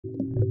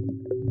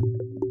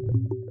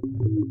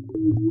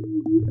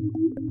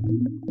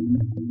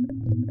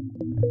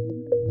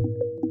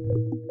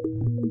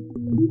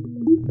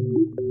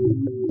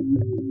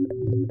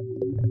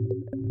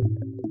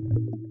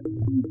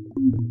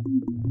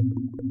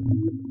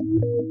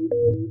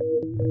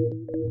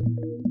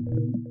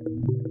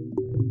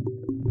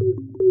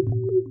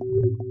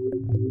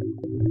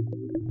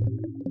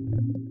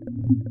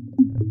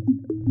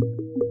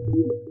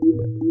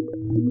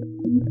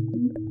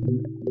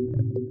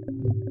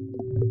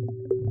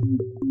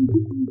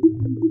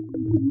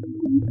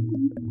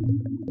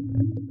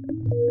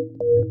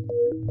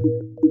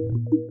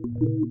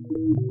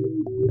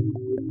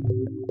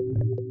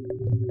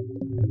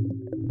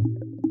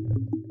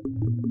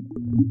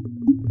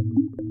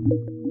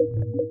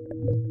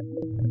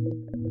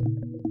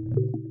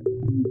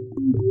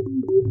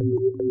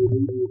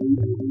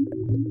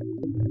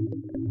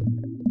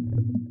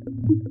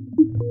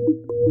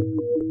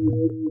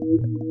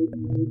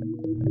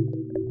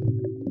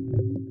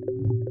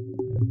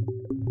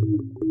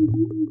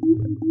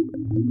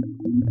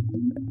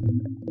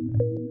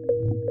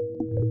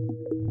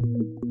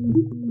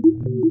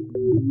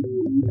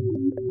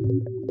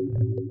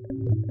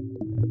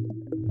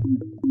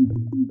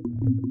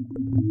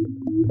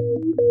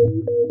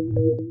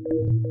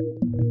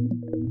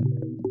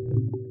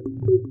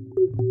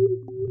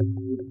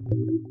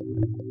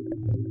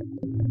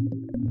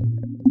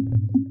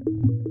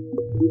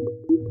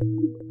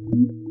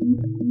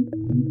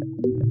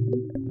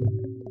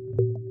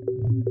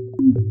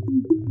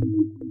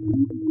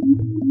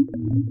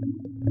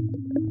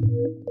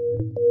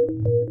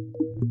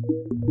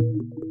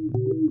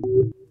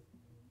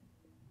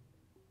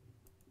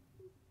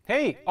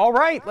Hey, all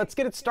right, let's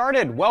get it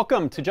started.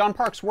 Welcome to John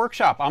Park's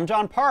Workshop. I'm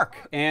John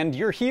Park, and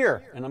you're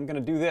here, and I'm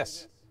going to do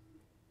this.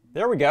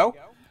 There we go.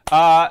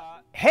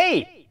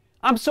 Hey,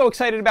 I'm so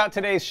excited about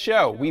today's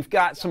show. We've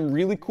got some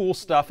really cool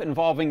stuff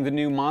involving the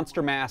new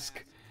Monster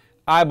Mask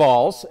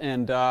eyeballs,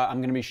 and I'm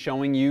going to be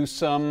showing you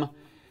some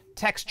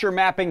texture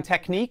mapping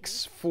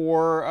techniques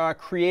for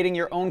creating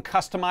your own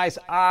customized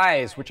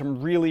eyes, which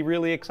I'm really,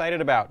 really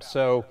excited about.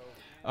 So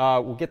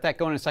we'll get that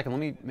going in a second.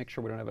 Let me make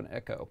sure we don't have an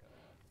echo.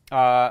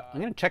 I'm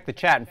going to check the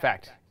chat, in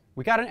fact.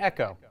 We got an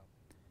echo.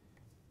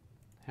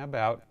 How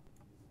about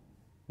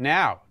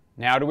now?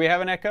 Now do we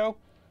have an echo?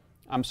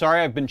 I'm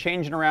sorry, I've been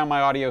changing around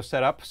my audio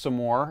setup some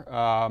more.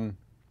 And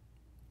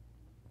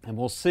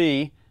we'll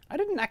see. I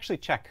didn't actually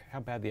check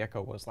how bad the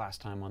echo was last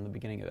time on the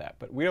beginning of that,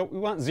 but we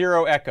want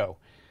zero echo.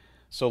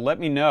 So let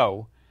me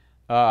know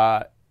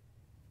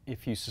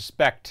if you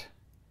suspect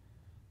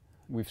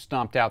we've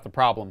stomped out the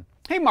problem.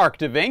 Hey, Mark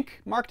DeVink.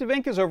 Mark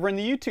DeVink is over in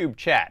the YouTube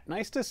chat.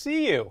 Nice to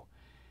see you.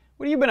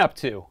 What have you been up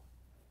to?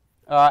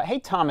 Hey,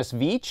 Thomas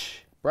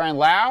Veach, Brian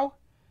Lau,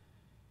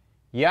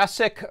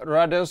 Jacek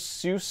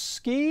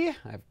Radoszewski.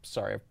 I'm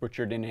sorry, I've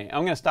butchered a name.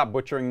 I'm going to stop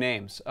butchering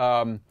names.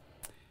 Oh,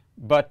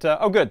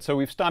 good. So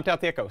we've stomped out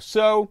the echo.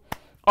 So,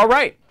 all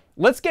right,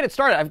 let's get it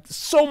started. I have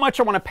so much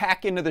I want to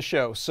pack into the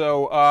show.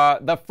 So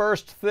the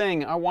first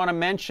thing I want to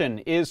mention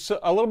is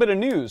a little bit of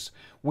news.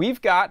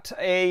 We've got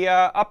a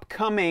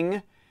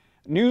upcoming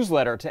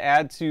newsletter to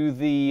add to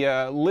the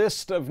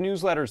list of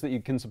newsletters that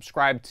you can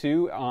subscribe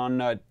to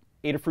on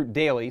Adafruit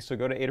Daily. So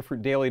go to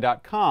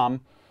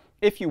adafruitdaily.com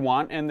if you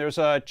want, and there's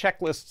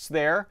checklists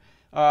there.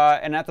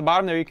 And at the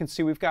bottom there you can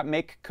see we've got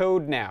Make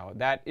Code Now.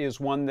 That is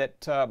one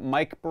that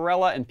Mike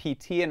Barella and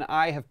PT and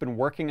I have been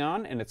working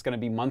on, and it's going to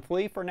be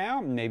monthly for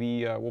now.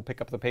 Maybe we'll pick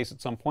up the pace at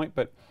some point,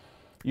 but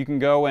you can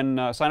go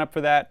and sign up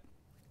for that.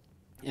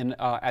 And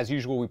as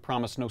usual, we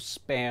promise no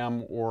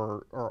spam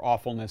or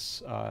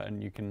awfulness,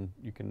 and you can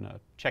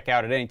check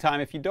out at any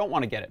time if you don't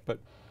want to get it. But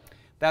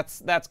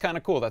that's kind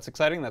of cool. That's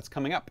exciting. That's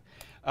coming up.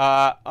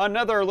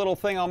 Another little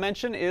thing I'll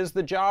mention is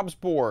the jobs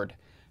board.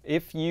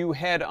 If you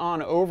head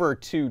on over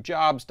to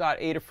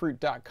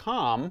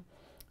jobs.adafruit.com,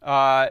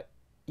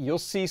 you'll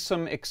see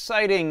some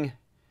exciting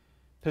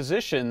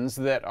positions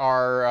that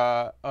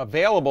are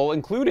available,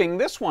 including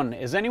this one.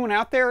 Is anyone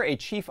out there a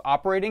chief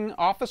operating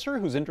officer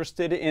who's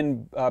interested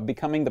in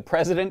becoming the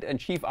president and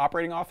chief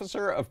operating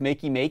officer of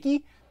Makey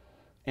Makey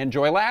and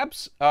Joy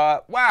Labs?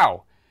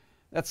 Wow,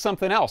 that's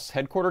something else.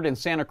 Headquartered in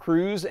Santa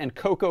Cruz and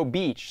Cocoa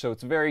Beach, so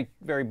it's very,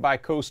 very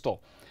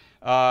bi-coastal.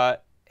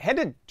 Head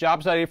to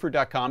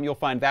jobs.adafruit.com. You'll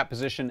find that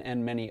position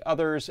and many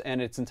others, and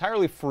it's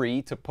entirely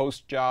free to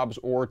post jobs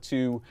or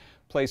to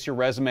place your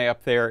resume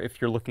up there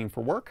if you're looking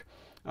for work.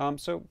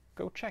 So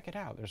go check it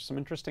out. There's some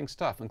interesting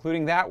stuff,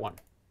 including that one.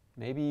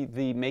 Maybe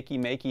the Makey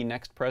Makey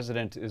next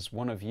president is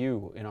one of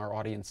you in our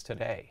audience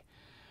today.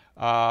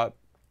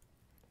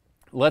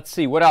 Let's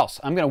see, what else?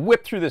 I'm going to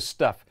whip through this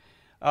stuff.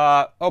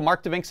 Oh,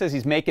 Mark DeVink says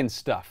he's making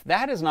stuff.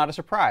 That is not a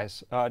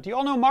surprise. Do you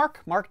all know Mark?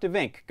 Mark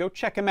DeVink. Go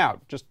check him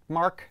out. Just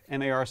Mark,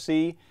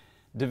 M-A-R-C,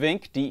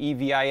 DeVink,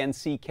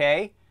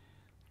 D-E-V-I-N-C-K.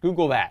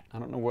 Google that. I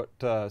don't know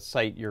what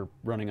site you're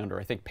running under.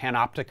 I think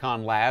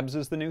Panopticon Labs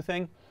is the new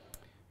thing.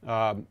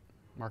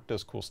 Mark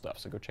does cool stuff,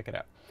 so go check it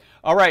out.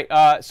 All right,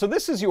 so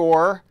this is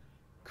your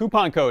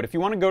Coupon code. If you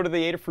want to go to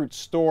the Adafruit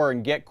store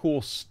and get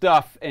cool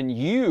stuff and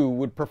you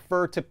would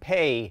prefer to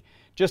pay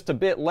just a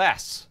bit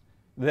less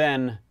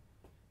than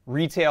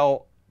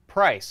retail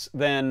price,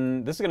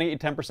 then this is going to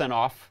get you 10%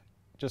 off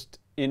just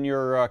in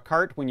your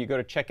cart. When you go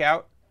to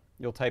checkout,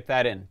 you'll type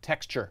that in.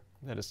 Texture,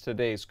 that is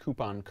today's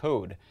coupon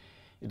code.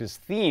 It is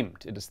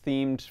themed. It is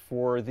themed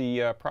for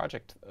the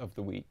project of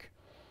the week.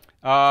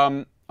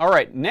 All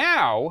right,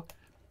 now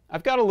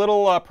I've got a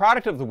little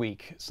product of the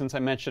week since I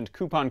mentioned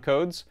coupon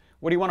codes.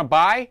 What do you want to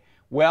buy?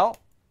 Well,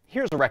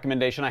 here's a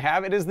recommendation I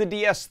have. It is the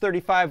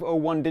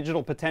DS3501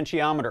 digital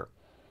potentiometer.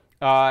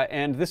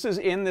 And this is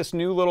in this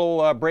new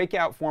little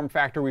breakout form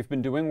factor we've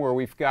been doing where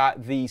we've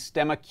got the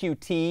Stemma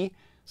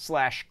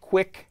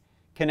QT/Quick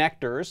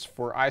connectors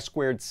for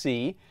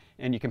I2C,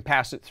 and you can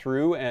pass it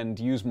through and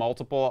use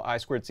multiple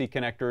I2C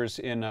connectors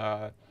in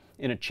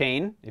a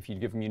chain if you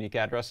give them unique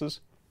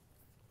addresses.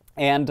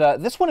 And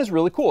this one is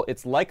really cool.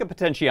 It's like a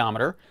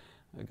potentiometer.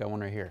 I've got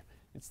one right here.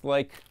 It's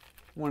like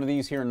one of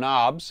these here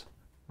knobs,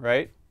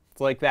 right?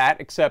 It's like that,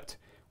 except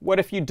what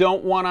if you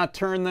don't want to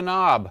turn the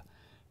knob?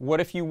 What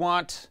if you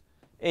want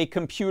a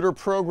computer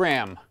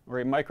program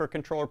or a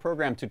microcontroller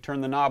program to turn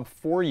the knob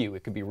for you?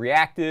 It could be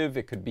reactive.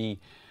 It could be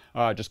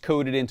just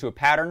coded into a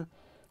pattern.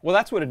 Well,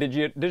 that's what a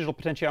digital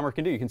potentiometer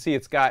can do. You can see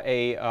it's got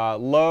a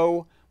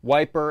low,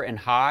 wiper, and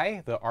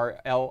high, the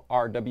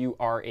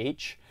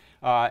LRWRH.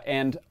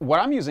 And what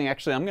I'm using,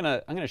 actually, I'm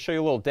gonna show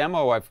you a little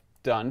demo I've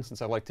done,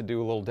 since I like to do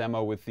a little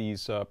demo with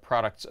these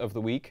products of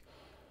the week.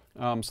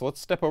 So let's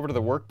step over to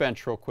the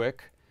workbench real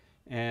quick.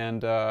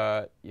 And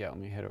yeah, let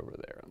me head over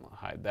there. I'm gonna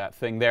hide that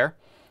thing there.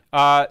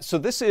 So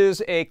this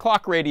is a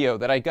clock radio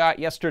that I got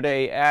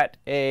yesterday at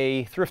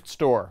a thrift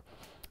store.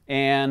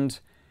 And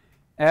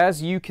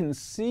as you can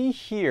see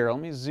here, let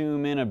me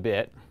zoom in a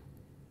bit.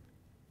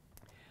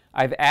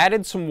 I've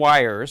added some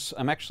wires.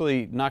 I'm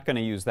actually not going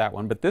to use that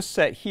one, but this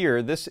set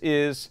here, this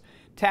is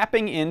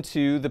tapping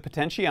into the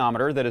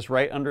potentiometer that is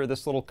right under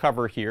this little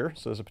cover here.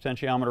 So there's a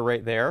potentiometer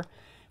right there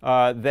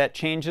that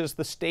changes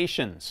the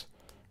stations.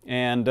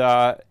 And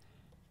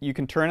you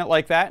can turn it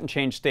like that and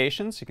change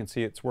stations. You can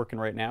see it's working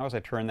right now as I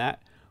turn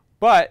that.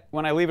 But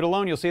when I leave it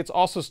alone, you'll see it's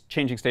also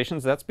changing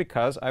stations. That's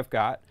because I've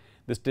got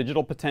this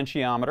digital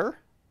potentiometer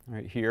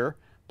right here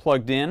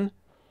plugged in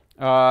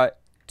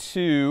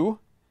to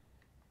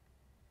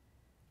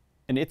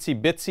an itsy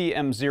bitsy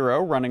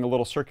M0 running a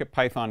little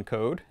CircuitPython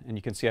code. And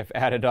you can see I've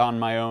added on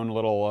my own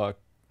little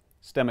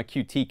Stemma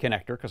QT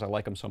connector because I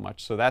like them so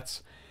much. So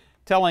that's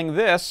telling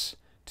this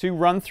to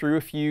run through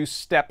a few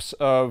steps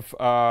of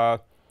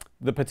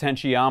the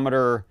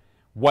potentiometer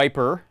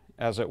wiper,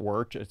 as it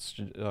were. It's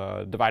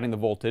dividing the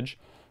voltage.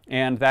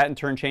 And that in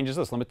turn changes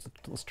this.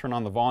 Let's turn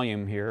on the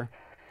volume here.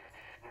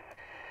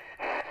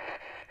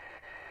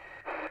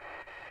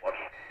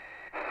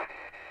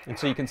 And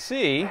so you can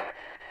see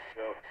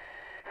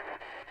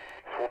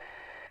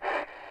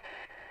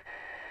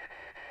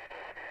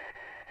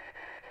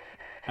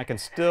I can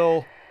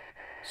still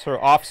sort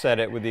of offset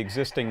it with the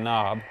existing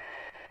knob.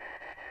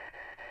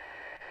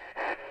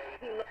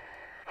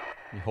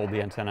 You hold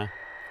the antenna,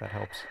 if that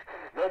helps.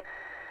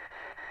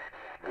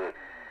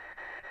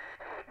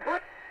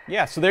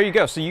 Yeah, so there you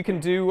go. So you can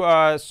do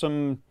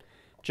some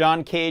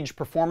John Cage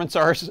performance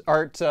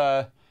art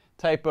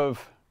type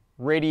of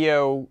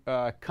radio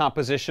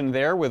composition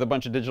there with a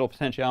bunch of digital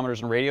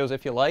potentiometers and radios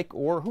if you like,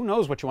 or who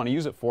knows what you want to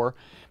use it for,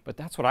 but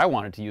that's what I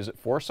wanted to use it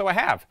for, so I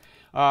have.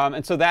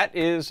 And so that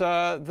is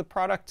the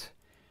product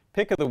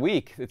pick of the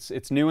week.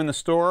 It's new in the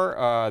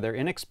store. They're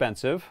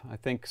inexpensive. I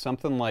think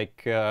something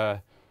like, oh,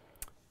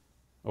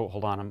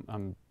 hold on,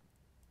 I'm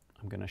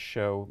going to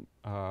show,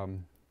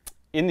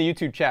 in the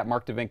YouTube chat,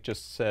 Mark DeVink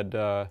just said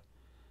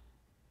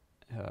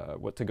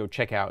what to go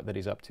check out that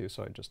he's up to,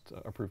 so I just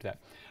approved that.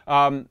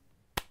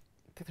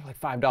 I think they're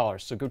like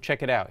 $5, so go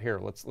check it out. Here,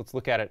 let's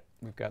look at it.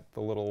 We've got the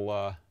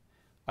little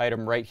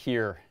item right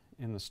here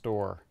in the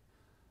store.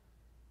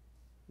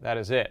 That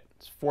is it.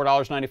 It's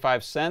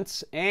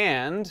 $4.95,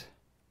 and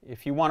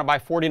if you want to buy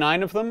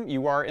 49 of them,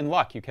 you are in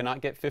luck. You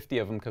cannot get 50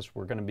 of them because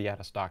we're going to be out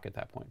of stock at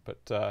that point. But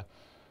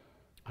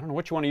I don't know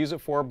what you want to use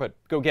it for, but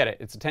go get it.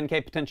 It's a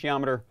 10K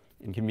potentiometer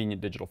in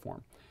convenient digital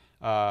form.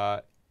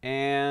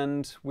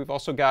 And we've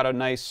also got a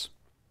nice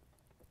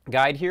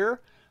guide here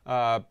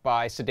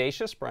by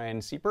Sedacious, Brian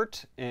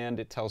Siepert,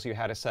 and it tells you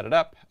how to set it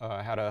up,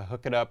 how to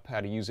hook it up,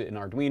 how to use it in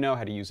Arduino,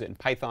 how to use it in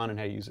Python, and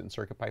how to use it in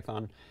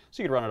CircuitPython.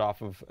 So you could run it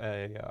off of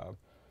a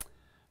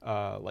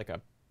like a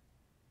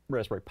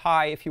Raspberry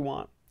Pi if you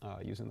want,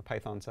 using the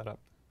Python setup.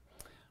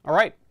 All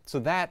right, so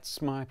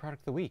that's my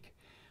product of the week.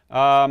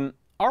 All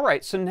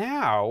right, so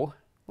now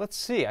let's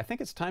see. I think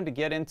it's time to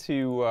get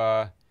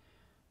into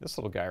this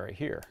little guy right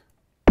here.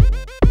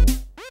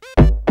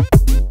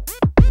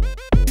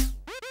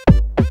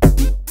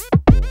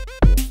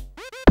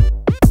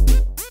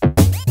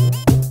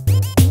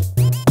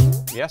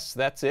 Yes,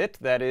 that's it.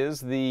 That is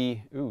the,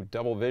 ooh,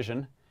 double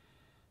vision.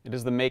 It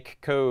is the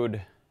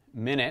MakeCode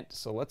Minute.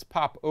 So let's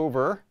pop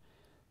over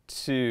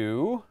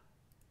to,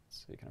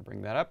 let's see, can I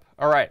bring that up?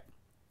 All right.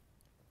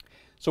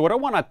 So what I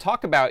want to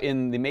talk about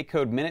in the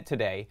MakeCode Minute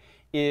today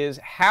is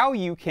how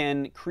you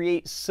can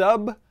create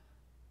sub-strings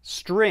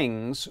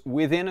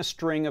within a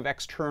string of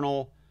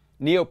external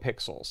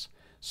NeoPixels.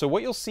 So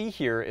what you'll see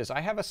here is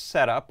I have a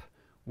setup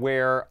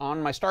where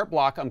on my start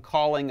block I'm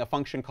calling a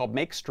function called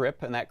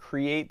makeStrip, and that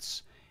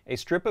creates a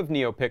strip of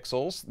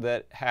NeoPixels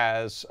that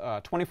has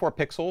 24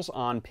 pixels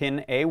on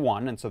pin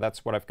A1, and so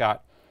that's what I've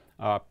got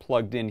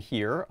plugged in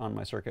here on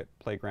my Circuit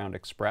Playground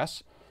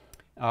Express.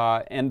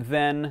 And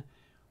then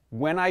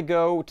when I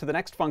go to the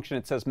next function,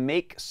 it says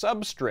make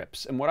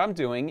substrips, and what I'm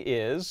doing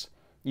is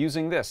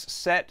using this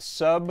set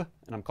sub,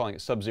 and I'm calling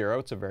it sub0,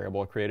 it's a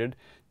variable I created,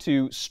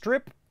 to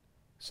strip,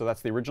 so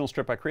that's the original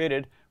strip I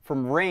created,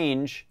 from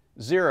range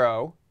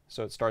 0,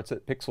 so it starts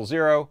at pixel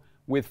 0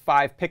 with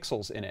 5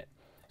 pixels in it.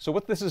 So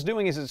what this is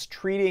doing is it's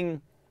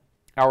treating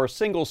our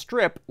single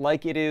strip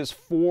like it is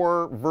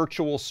 4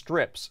 virtual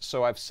strips.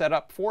 So I've set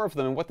up 4 of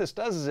them, and what this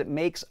does is it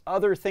makes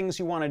other things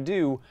you want to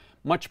do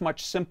much,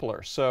 much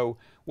simpler. So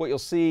what you'll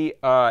see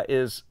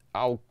is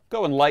I'll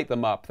go and light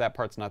them up. That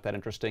part's not that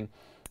interesting.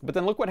 But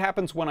then look what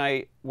happens when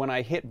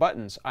I hit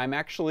buttons. I'm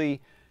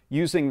actually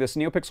using this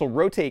NeoPixel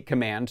rotate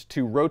command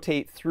to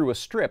rotate through a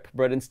strip,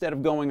 but instead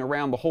of going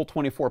around the whole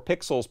 24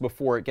 pixels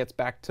before it gets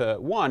back to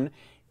 1,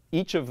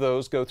 each of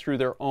those go through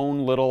their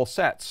own little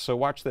sets. So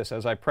watch this.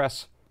 As I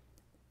press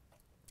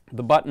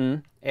the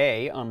button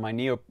A on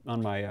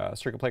my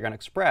Circuit Playground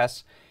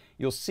Express,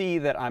 you'll see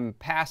that I'm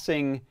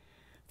passing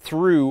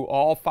through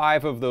all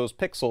 5 of those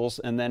pixels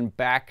and then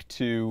back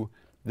to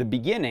the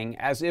beginning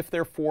as if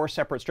they're 4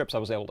 separate strips. I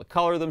was able to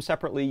color them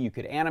separately. You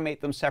could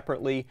animate them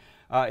separately.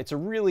 It's a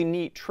really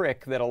neat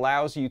trick that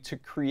allows you to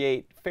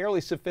create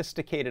fairly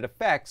sophisticated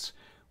effects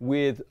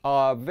with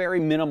a very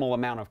minimal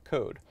amount of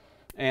code.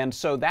 And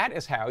so that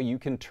is how you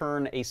can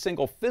turn a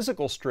single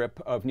physical strip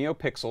of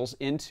NeoPixels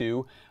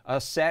into a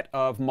set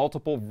of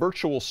multiple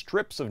virtual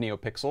strips of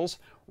NeoPixels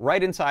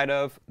right inside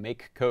of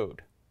MakeCode.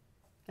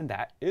 And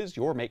that is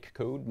your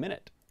MakeCode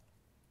Minute.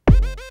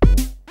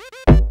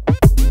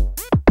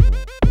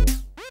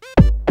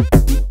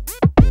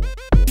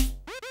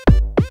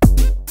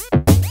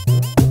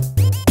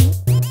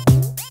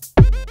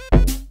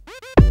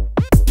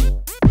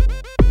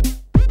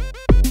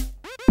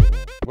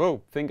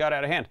 Whoa, thing got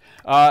out of hand.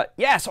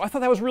 Yeah, so I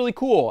thought that was really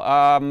cool.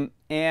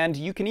 And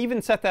you can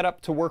even set that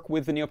up to work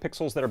with the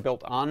NeoPixels that are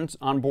built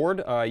on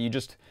board. You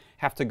just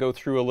have to go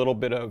through a little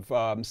bit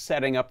of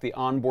setting up the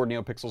onboard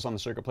NeoPixels on the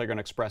Circuit Playground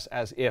Express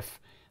as if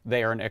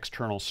they are an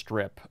external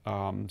strip.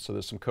 So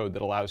there's some code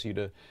that allows you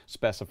to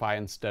specify,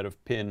 instead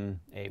of pin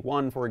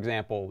A1, for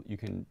example, you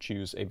can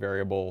choose a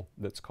variable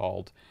that's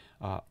called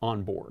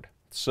onboard.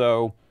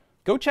 So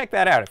go check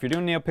that out. If you're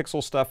doing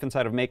NeoPixel stuff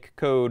inside of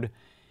MakeCode,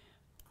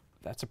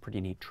 that's a pretty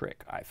neat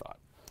trick, I thought.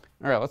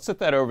 All right, let's set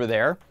that over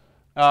there.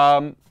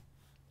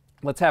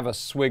 Let's have a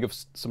swig of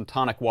some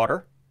tonic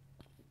water.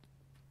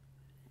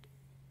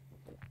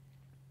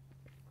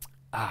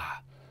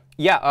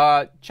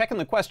 Yeah, checking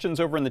the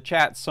questions over in the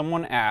chat,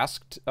 someone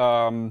asked,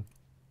 hey,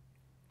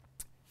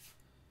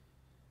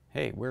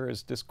 where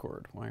is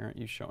Discord? Why aren't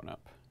you showing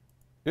up?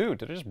 Ooh,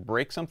 did I just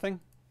break something?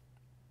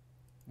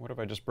 What have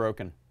I just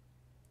broken?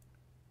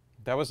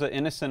 That was an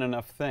innocent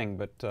enough thing,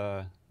 but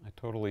I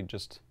totally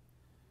just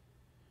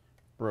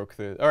broke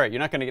the... All right, you're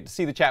not going to get to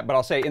see the chat, but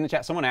I'll say in the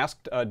chat, someone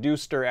asked,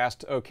 Deuster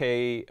asked,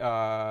 okay,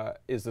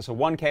 is this a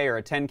 1K or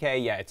a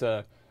 10K? Yeah,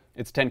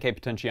 it's 10K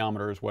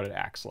potentiometer is what it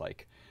acts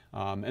like.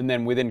 And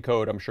then within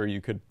code, I'm sure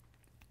you could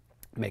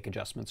make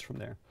adjustments from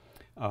there.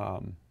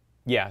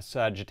 Yes,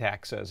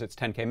 Jatak says it's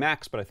 10K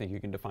max, but I think you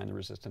can define the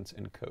resistance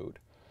in code.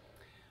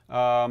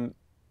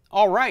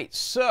 All right,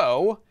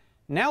 so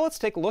now let's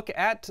take a look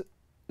at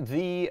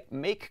the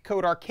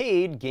MakeCode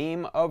Arcade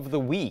Game of the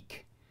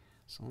Week.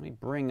 So let me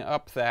bring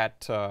up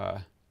that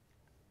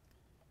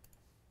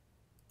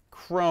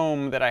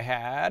Chrome that I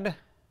had.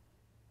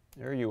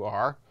 There you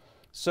are.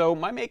 So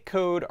my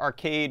MakeCode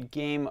Arcade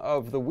Game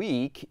of the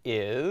Week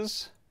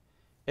is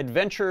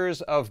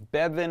Adventures of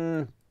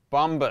Bevan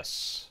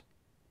Bombus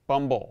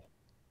Bumble,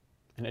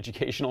 an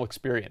educational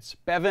experience.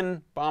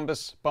 Bevan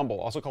Bombus Bumble,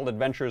 also called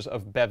Adventures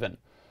of Bevan.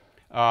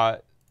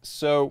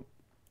 So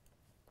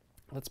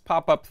let's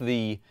pop up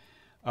the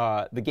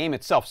game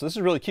itself. So this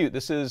is really cute.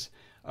 This is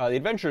The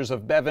Adventures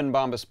of Bevan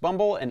Bombus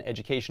Bumble, an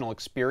educational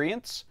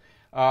experience.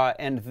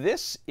 And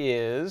this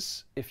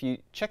is, if you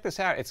check this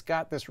out, it's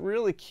got this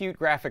really cute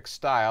graphic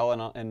style,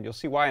 and you'll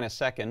see why in a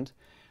second.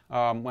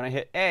 When I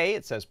hit A,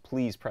 it says,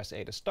 please press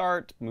A to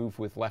start, move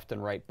with left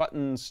and right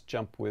buttons,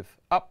 jump with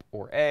up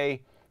or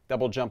A,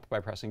 double jump by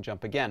pressing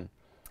jump again.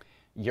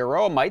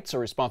 Yaroa mites are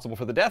responsible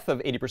for the death of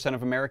 80%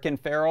 of American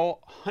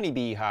feral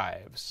honeybee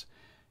hives.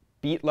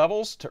 Beat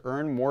levels to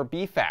earn more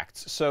bee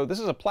facts. So this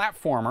is a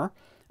platformer,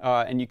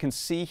 and you can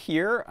see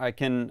here, I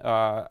can,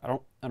 I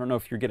don't know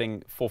if you're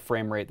getting full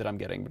frame rate that I'm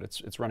getting, but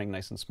it's running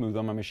nice and smooth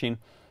on my machine.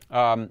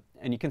 And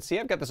you can see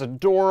I've got this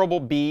adorable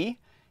bee,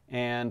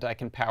 and I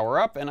can power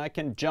up, and I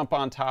can jump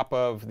on top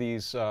of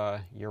these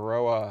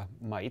Yaroa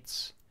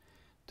mites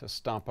to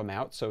stomp them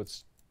out. So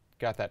it's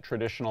got that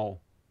traditional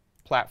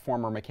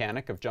platformer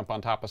mechanic of jump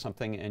on top of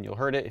something and you'll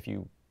hurt it. If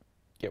you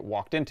get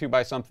walked into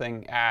by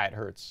something, it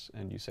hurts,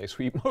 and you say,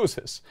 sweet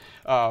Moses.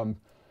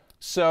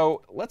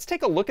 So let's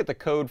take a look at the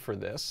code for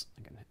this.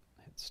 I'm going to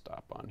hit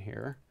stop on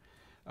here.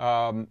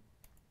 And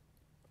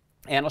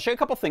I'll show you a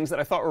couple things that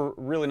I thought were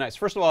really nice.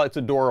 First of all, it's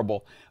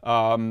adorable.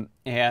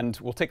 And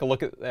we'll take a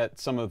look at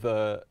some of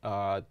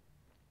the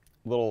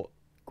little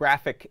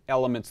graphic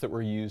elements that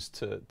were used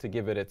to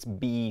give it its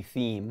bee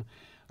theme.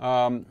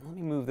 Let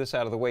me move this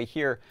out of the way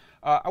here.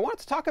 I wanted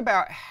to talk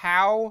about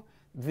how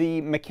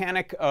the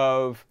mechanic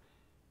of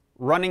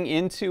running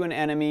into an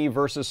enemy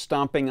versus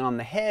stomping on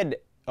the head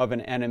of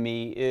an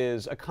enemy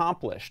is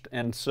accomplished.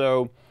 And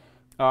so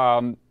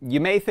you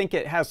may think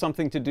it has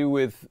something to do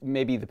with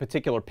maybe the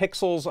particular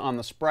pixels on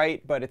the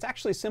sprite, but it's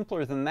actually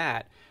simpler than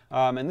that.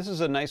 And this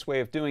is a nice way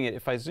of doing it.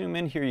 If I zoom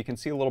in here, you can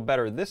see a little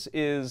better. This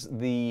is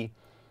the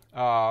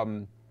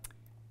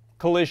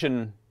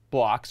collision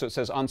block. So it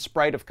says on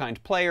sprite of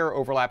kind player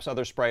overlaps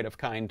other sprite of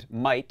kind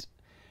might.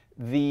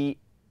 The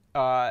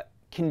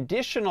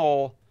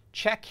conditional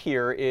check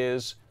here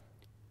is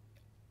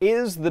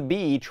the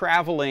bee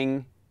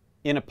traveling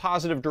in a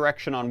positive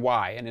direction on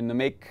y? And in the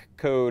make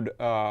code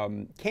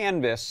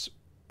canvas,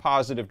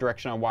 positive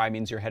direction on y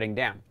means you're heading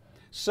down.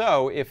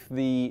 So if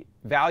the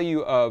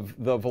value of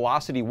the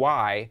velocity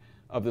y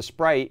of the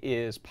sprite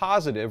is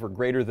positive or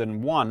greater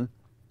than 1,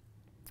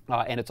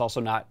 and it's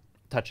also not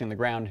touching the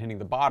ground, hitting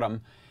the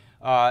bottom,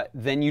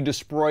 then you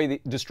destroy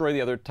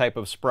the other type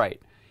of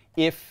sprite.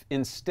 If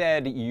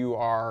instead you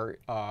are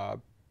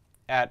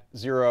at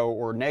 0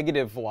 or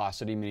negative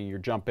velocity, meaning you're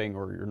jumping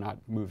or you're not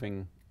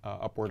moving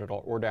upward at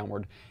all or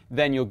downward,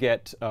 then you'll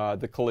get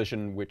the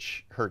collision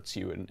which hurts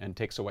you and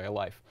takes away a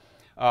life.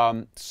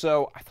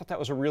 So I thought that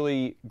was a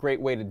really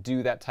great way to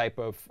do that type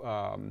of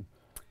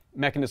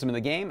mechanism in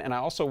the game. And I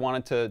also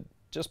wanted to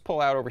just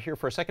pull out over here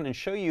for a second and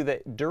show you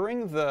that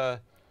during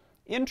the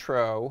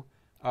intro,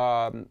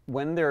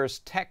 when there's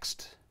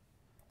text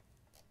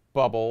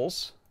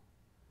bubbles,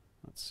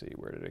 let's see,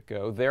 where did it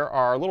go? There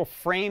are little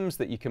frames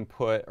that you can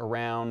put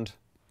around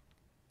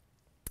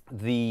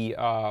the,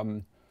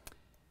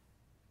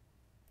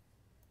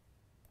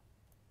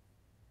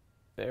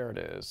 there it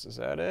is. Is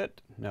that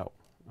it? No.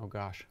 Oh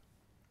gosh.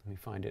 Let me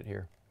find it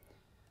here.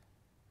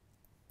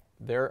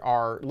 There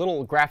are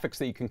little graphics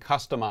that you can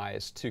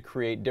customize to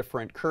create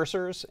different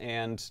cursors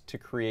and to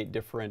create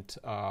different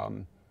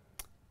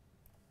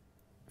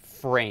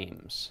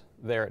frames.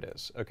 There it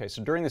is. Okay,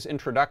 so during this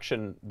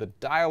introduction, the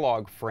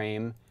dialogue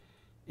frame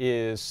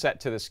is set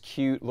to this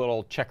cute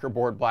little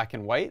checkerboard black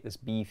and white, this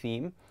bee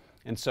theme.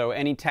 And so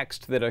any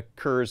text that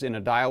occurs in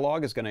a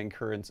dialogue is going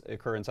to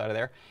occur inside of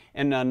there.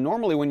 And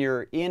normally when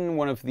you're in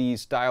one of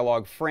these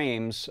dialogue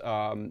frames,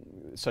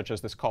 such as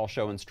this call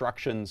show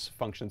instructions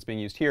functions being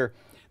used here,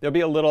 there'll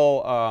be a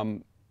little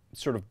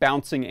sort of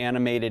bouncing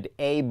animated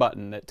A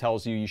button that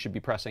tells you should be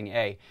pressing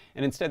A.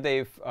 And instead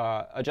they've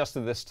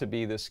adjusted this to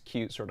be this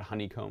cute sort of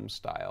honeycomb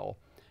style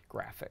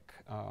graphic,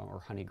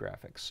 or honey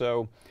graphic.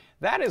 So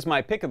that is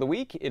my pick of the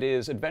week. It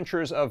is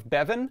Adventures of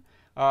Bevan.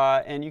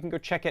 And you can go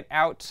check it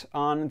out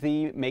on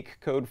the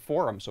MakeCode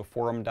forum, so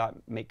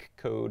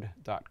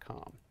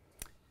forum.makecode.com.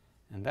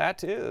 And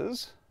that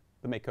is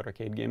the MakeCode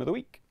Arcade Game of the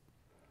Week.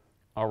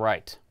 All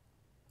right.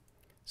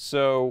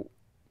 So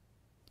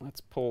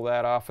let's pull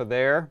that off of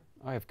there.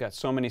 I've got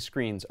so many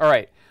screens. All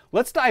right,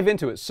 let's dive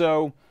into it.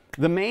 So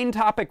the main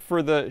topic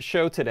for the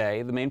show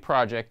today, the main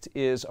project,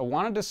 is I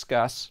want to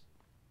discuss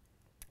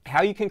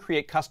how you can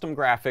create custom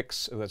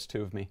graphics. Oh, that's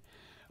two of me.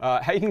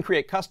 How you can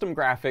create custom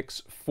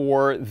graphics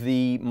for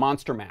the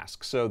monster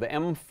mask. So the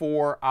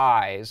M4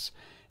 eyes,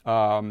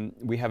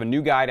 we have a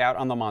new guide out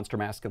on the monster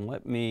mask, and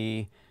let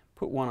me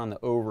put one on the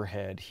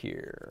overhead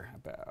here.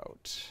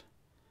 About,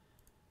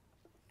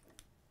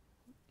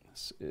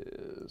 this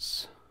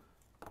is,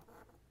 I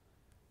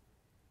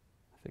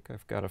think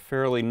I've got a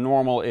fairly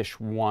normal-ish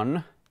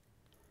one.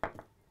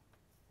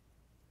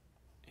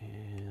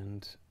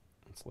 And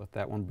let's let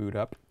that one boot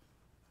up.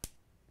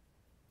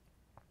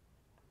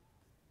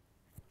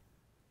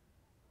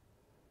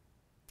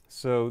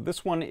 So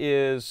this one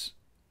is,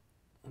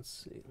 let's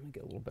see, let me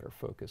get a little better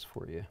focus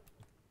for you.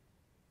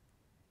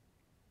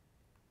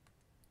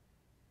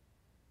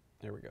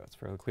 There we go, it's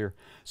fairly clear.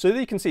 So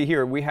you can see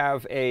here, we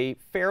have a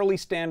fairly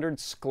standard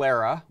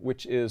sclera,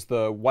 which is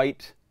the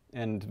white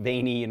and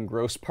veiny and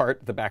gross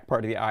part, the back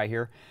part of the eye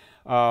here.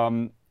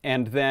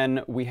 And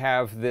then we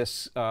have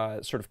this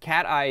sort of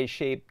cat eye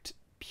shaped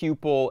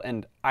pupil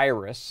and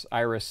iris.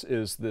 Iris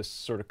is this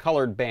sort of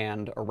colored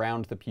band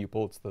around the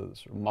pupil. It's the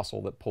sort of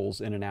muscle that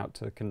pulls in and out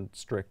to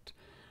constrict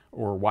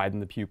or widen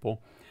the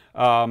pupil.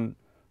 And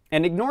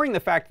ignoring the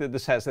fact that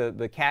this has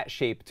the cat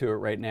shape to it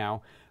right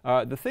now,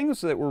 the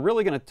things that we're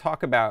really going to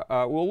talk about,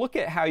 we'll look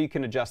at how you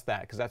can adjust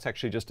that, because that's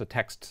actually just a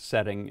text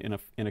setting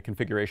in a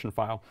configuration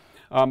file.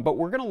 But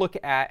we're going to look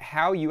at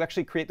how you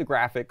actually create the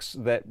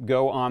graphics that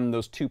go on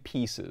those two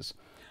pieces.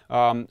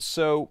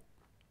 So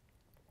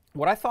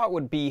what I thought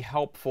would be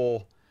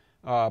helpful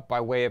by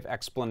way of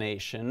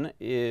explanation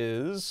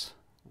is,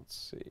 let's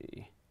see,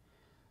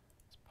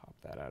 let's pop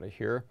that out of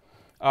here,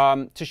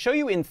 to show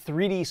you in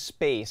 3D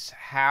space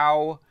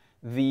how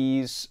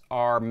these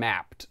are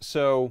mapped.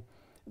 So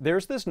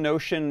there's this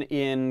notion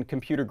in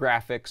computer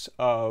graphics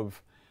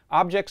of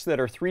objects that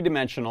are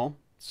three-dimensional.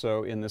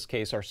 So in this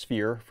case, our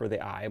sphere for the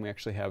eye, and we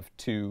actually have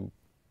two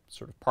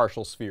sort of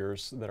partial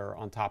spheres that are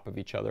on top of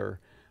each other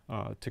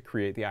to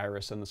create the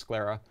iris and the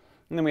sclera.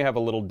 And then we have a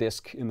little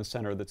disc in the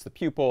center that's the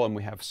pupil, and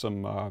we have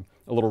some a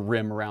little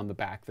rim around the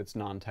back that's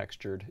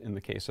non-textured in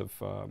the case of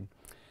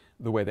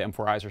the way the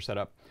M4 eyes are set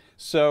up.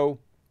 So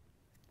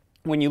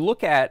when you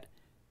look at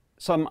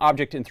some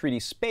object in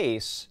 3D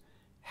space,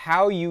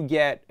 how you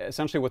get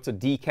essentially what's a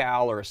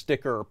decal or a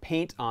sticker or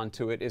paint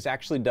onto it is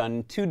actually done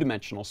in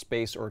two-dimensional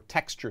space or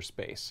texture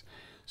space.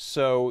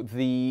 So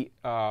the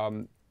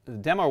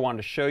demo I wanted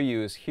to show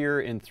you is here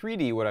in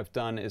 3D. What I've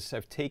done is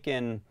I've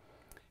taken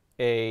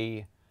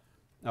a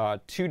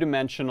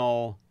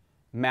two-dimensional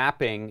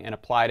mapping and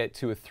applied it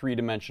to a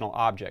three-dimensional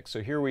object.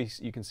 So here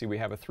you can see we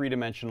have a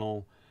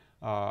three-dimensional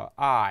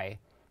eye,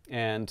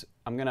 and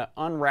I'm going to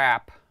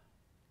unwrap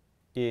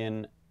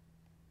in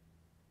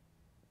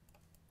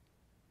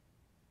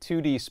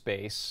 2D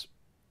space.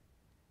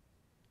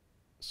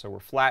 So we're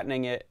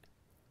flattening it,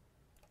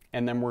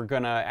 and then we're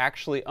going to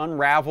actually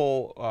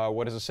unravel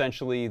what is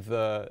essentially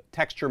the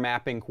texture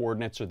mapping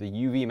coordinates or the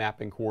UV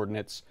mapping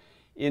coordinates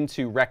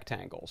into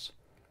rectangles.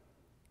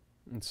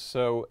 And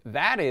so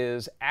that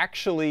is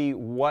actually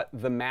what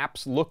the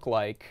maps look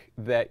like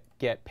that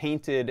get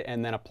painted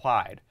and then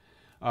applied.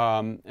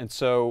 And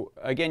so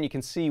again, you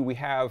can see we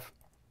have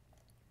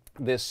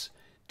this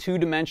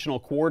two-dimensional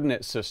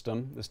coordinate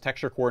system, this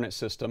texture coordinate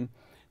system.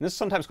 And this is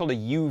sometimes called a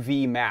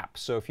UV map.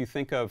 So if you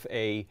think of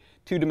a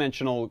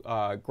two-dimensional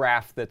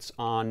graph that's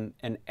on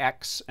an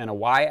X and a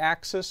Y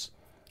axis,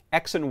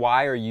 X and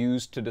Y are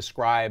used to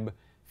describe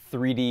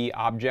 3D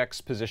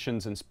objects'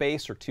 positions in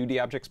space or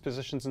 2D objects'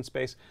 positions in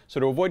space. So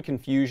to avoid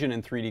confusion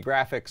in 3D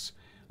graphics,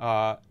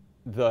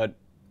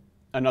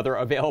 another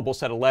available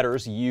set of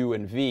letters, U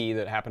and V,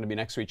 that happen to be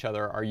next to each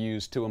other are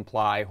used to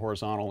imply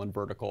horizontal and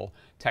vertical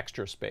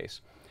texture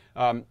space.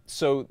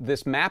 So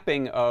this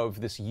mapping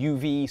of this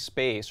UV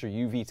space or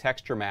UV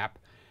texture map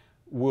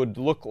would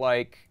look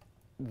like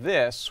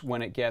this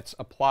when it gets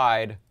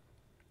applied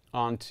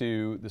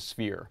onto the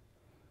sphere.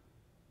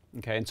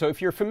 Okay, and so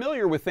if you're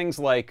familiar with things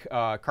like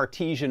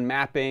Cartesian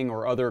mapping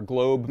or other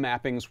globe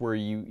mappings where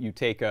you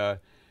take a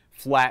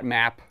flat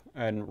map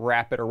and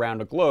wrap it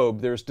around a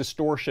globe, there's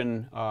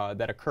distortion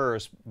that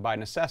occurs by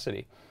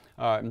necessity.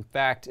 In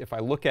fact, if I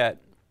look at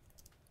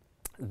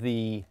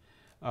the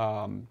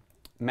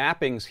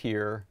mappings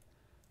here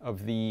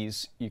of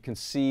these, you can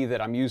see that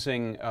I'm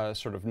using a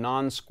sort of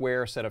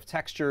non-square set of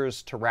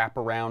textures to wrap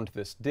around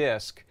this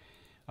disk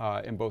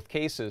in both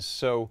cases.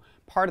 So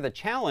part of the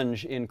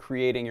challenge in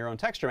creating your own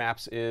texture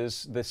maps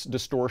is this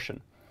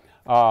distortion.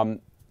 And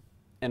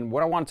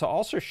what I wanted to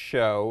also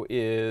show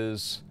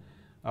is,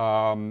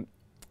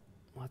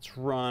 let's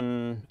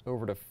run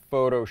over to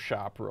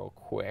Photoshop real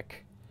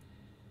quick.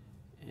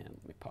 And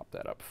let me pop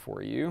that up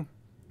for you.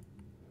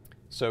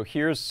 So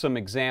here's some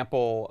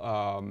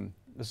example.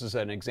 This is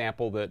an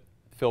example that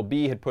Phil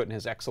B. had put in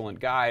his excellent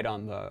guide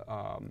on the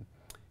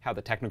how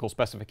the technical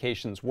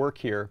specifications work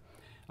here.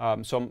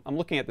 So I'm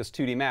looking at this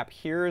 2D map.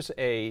 Here's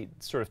a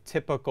sort of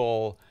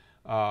typical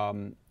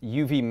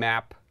UV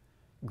map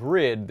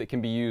grid that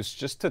can be used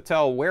just to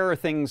tell where are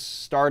things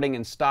starting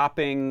and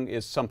stopping.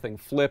 Is something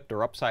flipped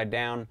or upside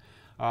down?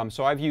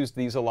 So I've used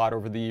these a lot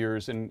over the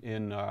years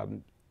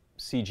in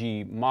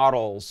CG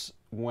models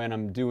when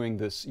I'm doing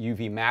this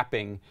UV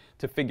mapping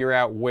to figure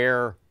out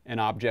where an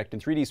object in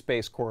 3D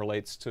space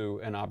correlates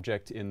to an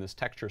object in this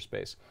texture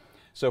space.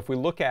 So if we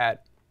look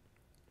at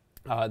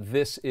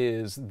this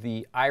is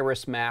the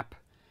iris map,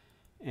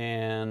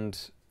 and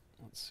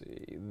let's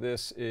see,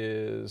 this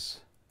is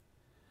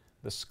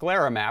the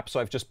sclera map. So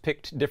I've just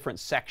picked different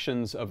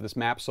sections of this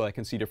map so I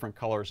can see different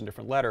colors and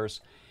different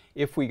letters.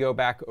 If we go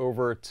back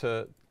over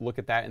to look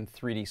at that in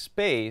 3D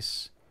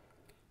space,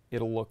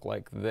 it'll look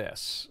like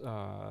this.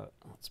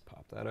 Let's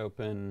pop that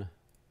open,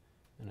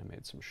 and I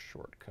made some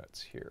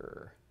shortcuts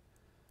here.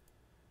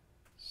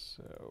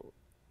 So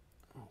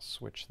I'll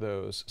switch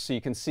those. So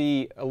you can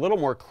see a little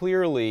more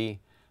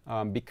clearly,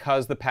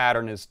 because the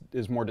pattern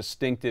is more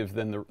distinctive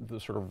than the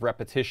sort of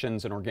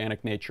repetitions and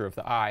organic nature of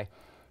the eye.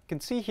 You can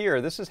see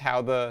here, this is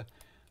how the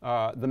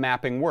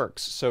mapping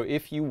works. So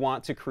if you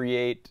want to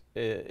create,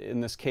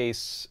 in this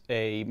case,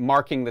 a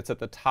marking that's at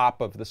the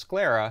top of the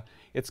sclera,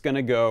 it's going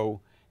to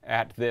go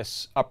at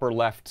this upper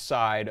left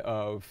side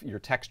of your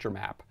texture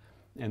map.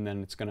 And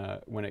then it's going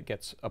to, when it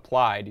gets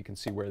applied, you can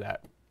see where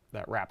that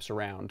wraps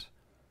around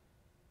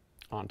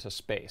onto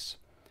space.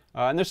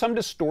 And there's some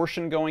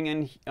distortion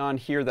going on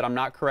here that I'm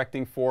not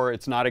correcting for.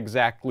 It's not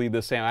exactly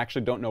the same. I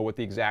actually don't know what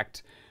the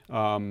exact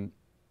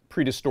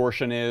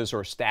pre-distortion is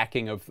or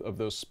stacking of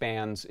those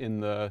spans in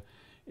the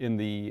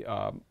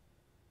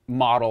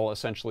model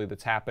essentially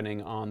that's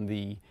happening on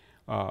the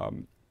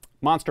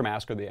monster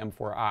mask or the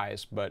M4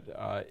 eyes, but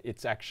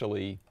it's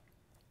actually,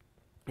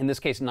 in this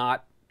case,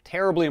 not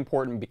terribly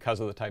important because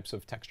of the types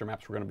of texture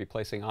maps we're going to be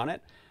placing on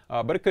it,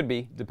 but it could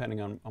be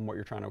depending on what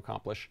you're trying to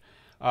accomplish.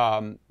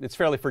 It's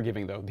fairly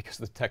forgiving though, because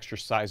the texture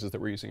sizes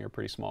that we're using are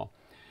pretty small.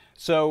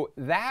 So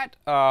that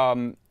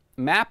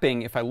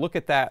mapping, if I look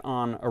at that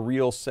on a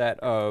real set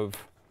of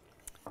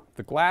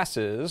the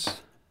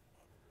glasses,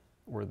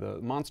 or the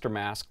monster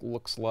mask,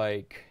 looks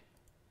like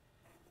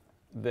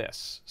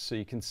this. So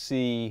you can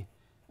see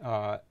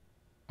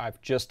I've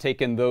just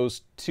taken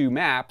those two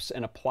maps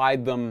and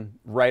applied them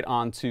right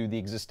onto the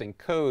existing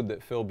code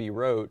that Phil B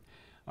wrote,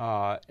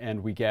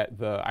 and we get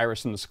the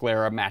iris and the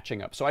sclera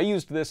matching up. So I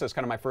used this as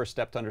kind of my first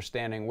step to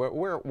understanding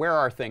where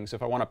are things.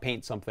 If I want to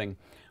paint something,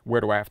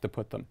 where do I have to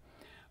put them?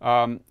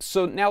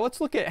 So now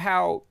let's look at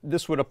how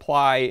this would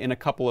apply in a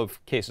couple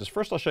of cases.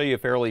 First, I'll show you a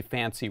fairly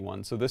fancy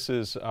one. So this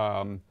is,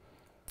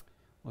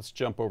 let's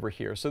jump over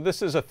here. So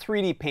this is a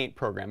 3D paint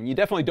program. You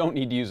definitely don't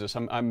need to use this.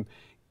 I'm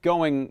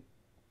going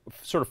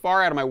sort of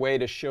far out of my way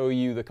to show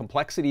you the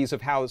complexities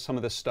of how some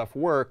of this stuff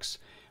works,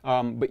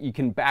 but you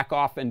can back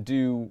off and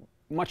do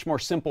much more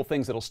simple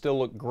things that'll still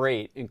look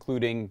great,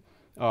 including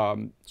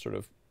sort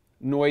of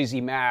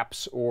noisy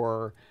maps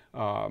or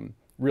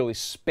really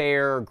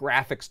spare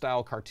graphic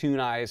style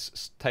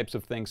cartoonized types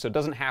of things. So it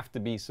doesn't have to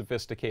be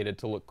sophisticated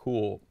to look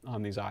cool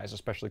on these eyes,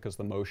 especially because of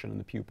the motion and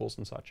the pupils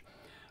and such.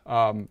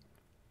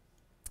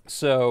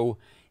 So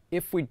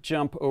if we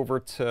jump over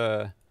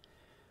to,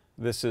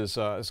 this is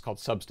called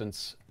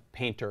Substance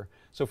Painter.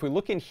 So if we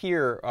look in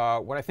here,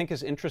 what I think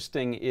is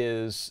interesting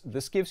is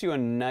this gives you a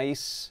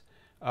nice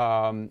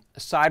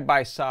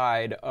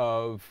side-by-side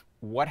of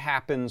what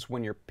happens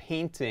when you're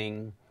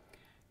painting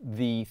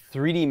the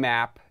 3D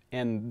map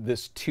and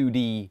this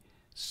 2D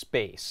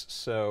space.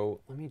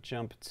 So let me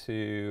jump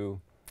to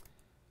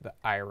the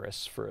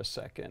iris for a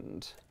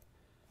second.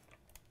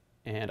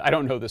 And I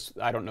don't know this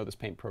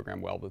paint program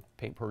well. The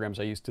paint programs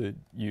I used to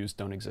use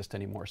don't exist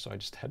anymore, so I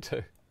just had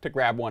to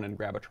grab one and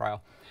grab a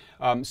trial.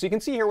 So you can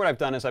see here what I've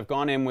done is I've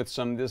gone in with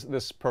some,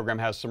 this program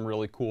has some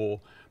really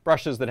cool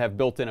brushes that have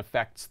built-in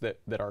effects that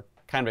are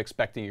kind of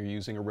expecting you're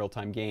using a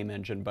real-time game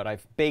engine, but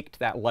I've baked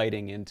that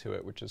lighting into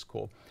it, which is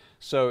cool.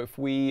 So if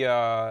we,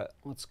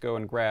 let's go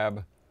and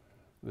grab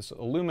this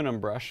aluminum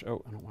brush.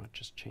 Oh, I don't want to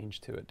just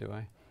change to it, do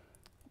I?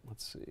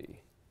 Let's see.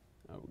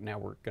 Oh, now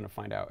we're going to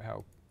find out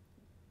how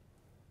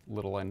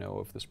little I know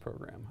of this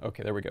program.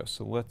 Okay, there we go.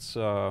 So let's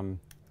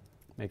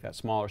make that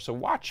smaller. So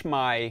watch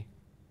my,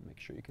 make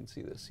sure you can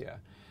see this, yeah.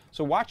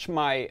 So watch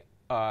my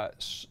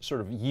sort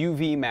of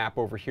UV map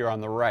over here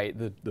on the right,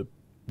 the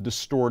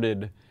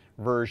distorted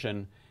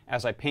version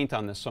as I paint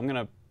on this. So I'm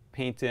going to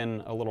paint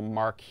in a little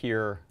mark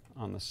here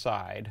on the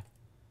side.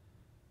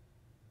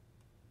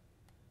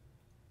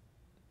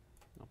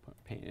 I'll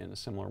paint in a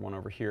similar one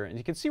over here. And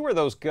you can see where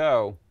those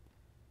go.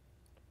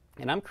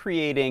 And I'm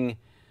creating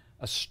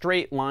a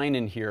straight line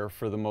in here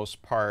for the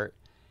most part,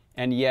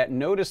 and yet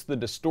notice the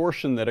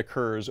distortion that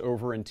occurs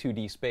over in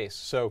 2D space.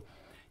 So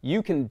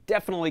you can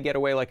definitely get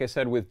away, like I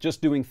said, with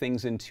just doing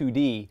things in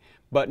 2D,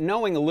 but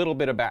knowing a little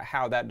bit about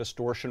how that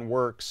distortion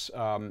works,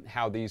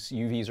 how these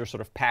UVs are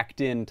sort of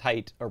packed in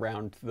tight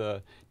around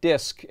the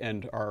disk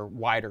and are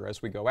wider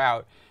as we go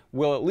out,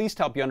 will at least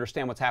help you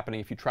understand what's happening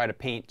if you try to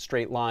paint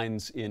straight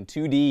lines in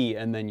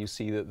 2D and then you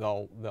see that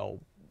they'll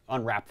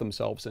unwrap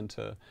themselves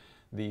into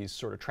these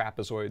sort of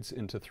trapezoids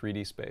into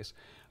 3D space.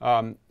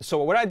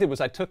 So what I did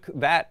was I took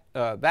that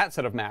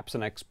set of maps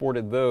and I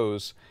exported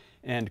those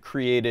and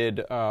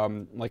created,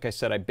 like I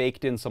said, I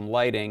baked in some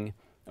lighting.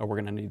 Oh, we're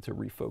going to need to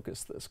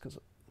refocus this because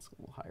it's a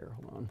little higher.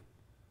 Hold on.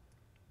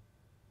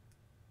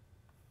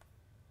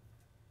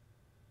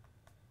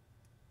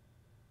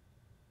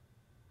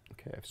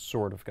 Okay, I've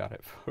sort of got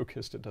it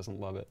focused. It doesn't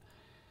love it.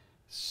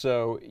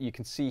 So you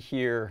can see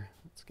here,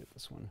 let's get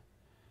this one.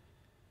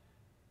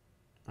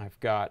 I've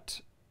got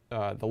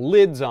the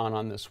lids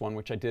on this one,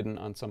 which I didn't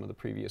on some of the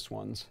previous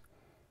ones.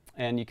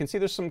 And you can see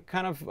there's some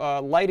kind of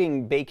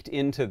lighting baked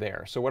into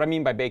there. So what I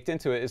mean by baked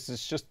into it is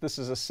it's just, this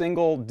is a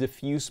single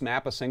diffuse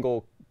map, a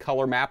single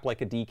color map, like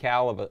a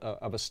decal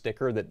of a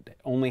sticker that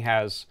only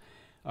has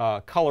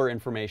color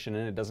information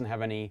and it doesn't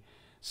have any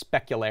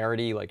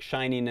specularity like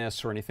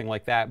shininess or anything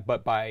like that.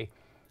 But by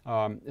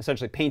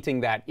essentially painting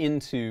that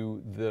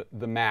into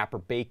the map or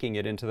baking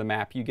it into the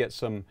map, you get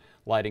some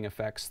lighting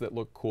effects that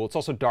look cool. It's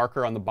also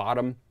darker on the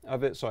bottom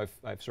of it, so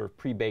I've sort of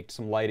pre-baked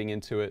some lighting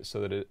into it so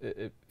that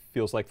it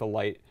feels like the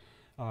light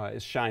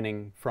is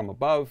shining from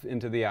above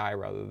into the eye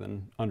rather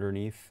than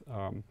underneath.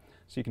 So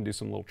you can do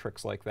some little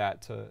tricks like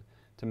that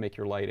to make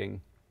your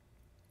lighting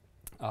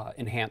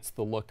enhance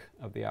the look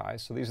of the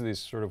eyes. So these are these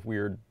sort of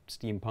weird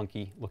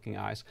steampunky looking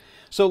eyes.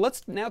 So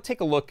let's now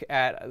take a look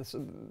at,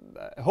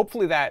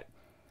 hopefully that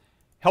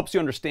helps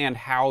you understand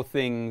how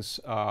things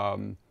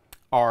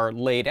are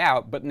laid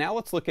out. But now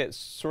let's look at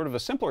sort of a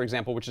simpler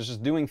example, which is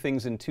just doing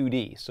things in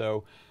 2D.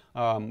 So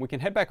we can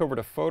head back over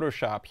to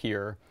Photoshop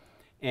here,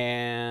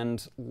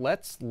 and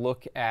let's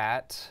look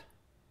at,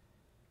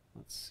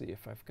 let's see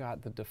if I've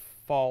got the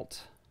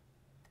default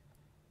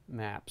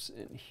maps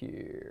in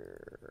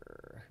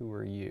here. Who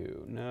are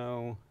you?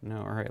 No, no.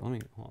 All right,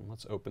 hold on,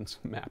 let's open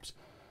some maps.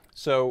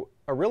 So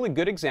a really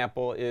good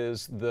example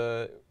is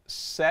the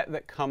set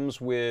that comes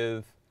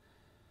with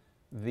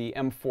the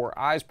M4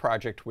 Eyes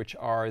project, which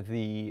are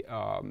the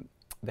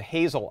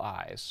hazel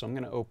eyes. So I'm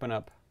going to open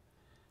up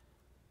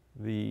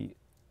the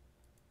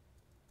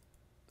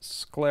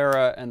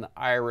sclera and the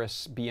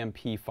iris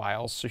BMP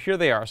files. So here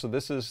they are. So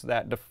this is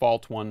that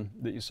default one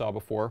that you saw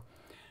before.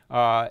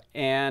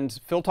 And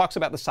Phil talks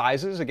about the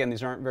sizes. Again,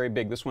 these aren't very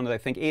big. This one is, I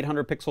think,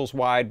 800 pixels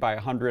wide by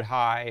 100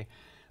 high,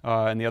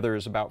 and the other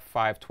is about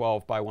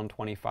 512 by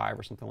 125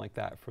 or something like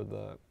that for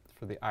the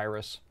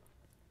iris.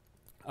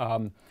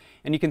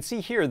 And you can see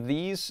here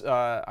these,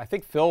 I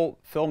think Phil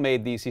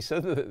made these. He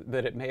said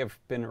that it may have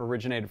been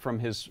originated from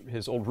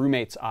his old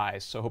roommate's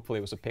eyes, so hopefully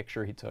it was a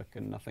picture he took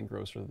and nothing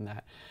grosser than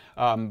that.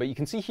 But you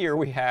can see here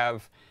we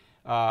have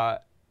a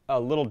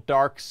little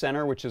dark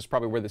center, which is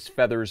probably where this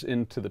feathers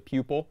into the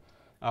pupil.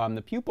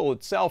 The pupil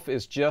itself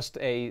is just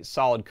a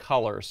solid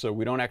color, so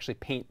we don't actually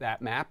paint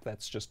that map.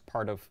 That's just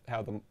part of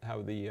how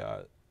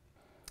the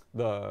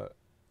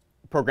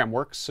program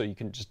works, so you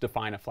can just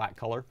define a flat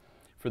color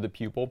for the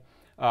pupil.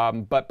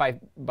 But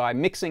by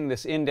mixing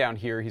this in down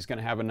here, he's going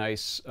to have a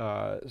nice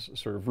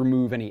sort of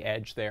remove any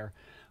edge there.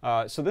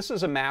 So this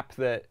is a map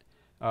that,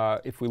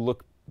 if we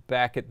look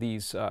back at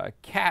these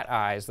cat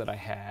eyes that I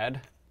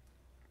had,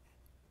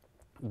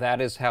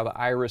 that is how the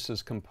iris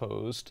is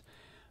composed.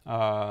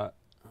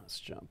 Let's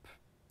jump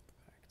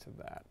back to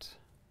that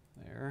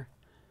there.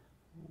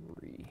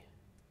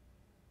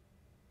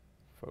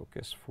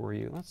 Refocus for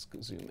you. Let's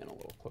zoom in a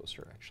little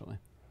closer, actually.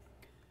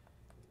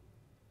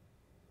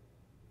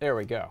 There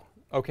we go.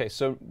 Okay,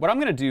 so what I'm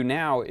going to do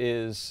now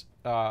is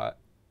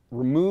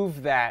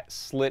remove that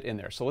slit in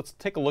there. So let's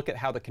take a look at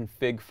how the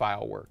config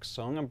file works.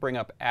 So I'm going to bring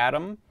up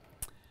Atom,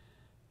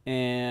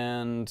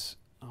 and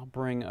I'll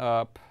bring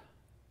up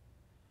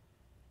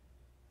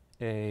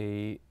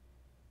a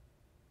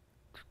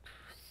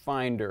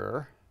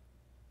Finder,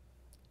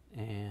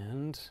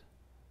 and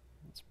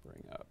let's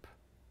bring up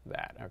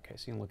that. Okay,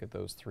 so you can look at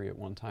those three at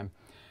one time.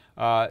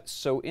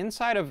 So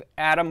inside of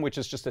Atom, which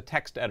is just a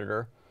text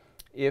editor,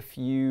 if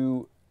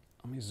you,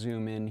 let me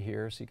zoom in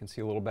here so you can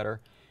see a little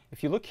better.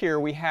 If you look here,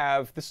 we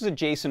have, this is a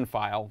JSON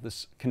file,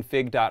 this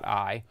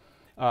config.i.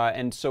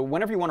 And so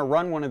whenever you want to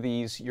run one of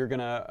these, you're going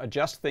to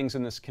adjust things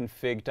in this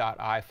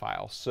config.i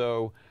file.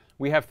 So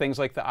we have things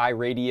like the eye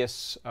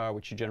radius,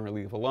 which you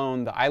generally leave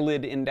alone, the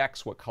eyelid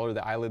index, what color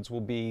the eyelids will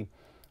be,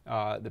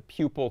 the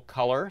pupil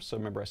color, so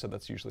remember I said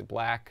that's usually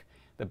black,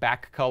 the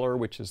back color,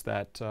 which is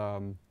that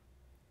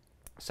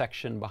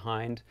section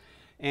behind,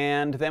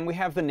 and then we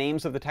have the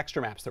names of the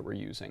texture maps that we're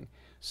using.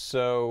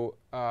 So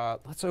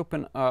let's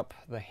open up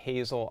the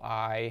hazel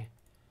eye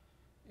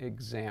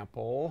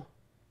example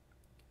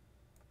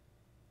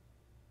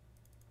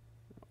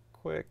real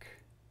quick.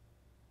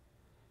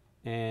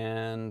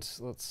 And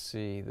let's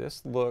see,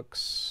 this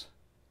looks,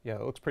 yeah,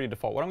 it looks pretty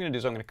default. What I'm going to do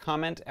is I'm going to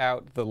comment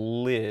out the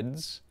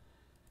lids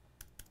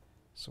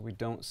so we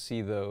don't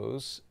see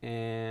those,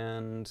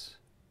 and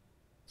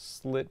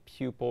slit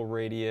pupil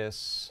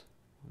radius,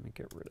 let me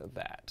get rid of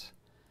that.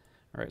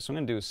 All right, so what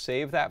I'm going to do is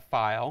save that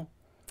file,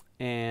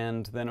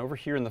 and then over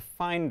here in the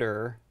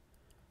Finder,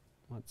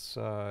 let's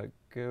go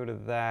to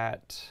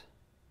that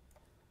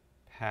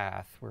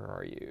path. Where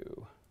are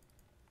you?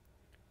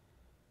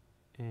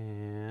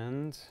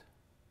 And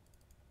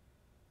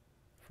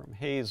from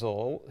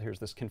Hazel, here's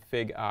this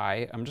config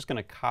I. I'm just going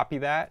to copy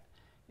that,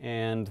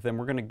 and then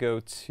we're going to go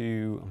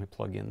to, let me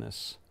plug in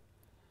this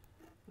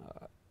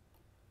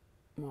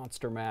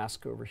monster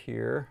mask over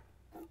here.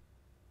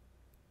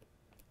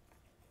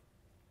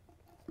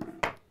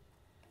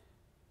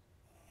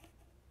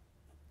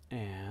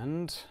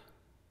 And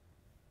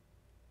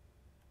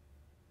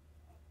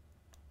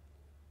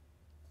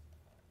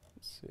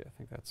let's see, I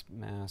think that's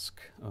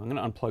mask. Oh, I'm going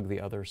to unplug the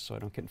others so I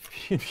don't get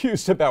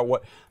confused about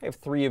what. I have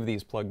 3 of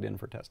these plugged in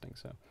for testing.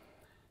 So,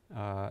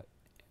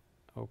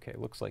 okay,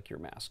 looks like you're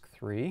mask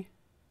 3.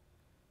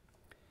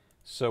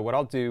 So what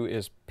I'll do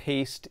is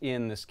paste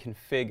in this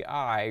config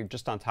I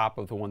just on top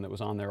of the one that was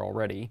on there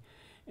already.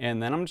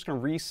 And then I'm just going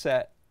to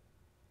reset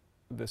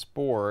this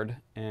board.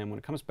 And when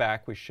it comes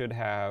back, we should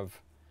have,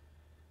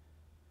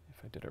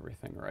 if I did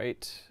everything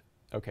right.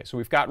 Okay, so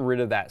we've gotten rid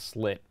of that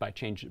slit by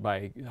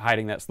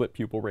hiding that slit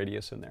pupil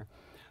radius in there.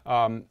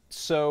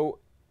 So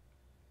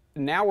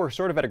now we're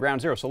sort of at a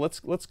ground zero. So let's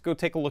go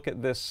take a look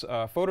at this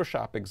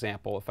Photoshop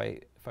example. If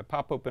I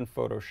pop open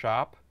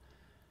Photoshop,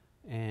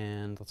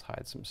 and let's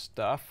hide some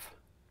stuff.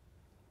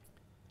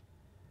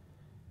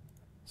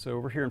 So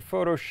over here in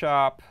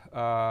Photoshop,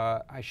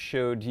 I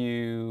showed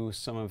you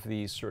some of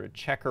these sort of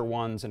checker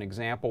ones and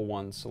example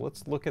ones. So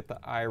let's look at the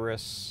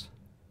iris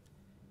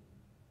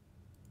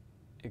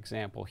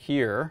example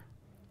here.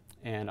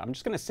 And I'm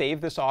just going to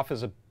save this off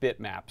as a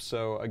bitmap.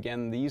 So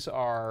again, these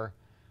are,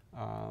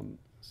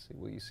 let's see,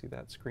 will you see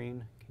that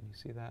screen? Can you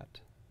see that?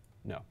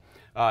 No.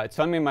 It's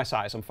telling me my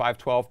size. I'm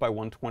 512 by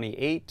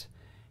 128.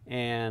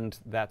 And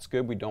that's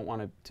good. We don't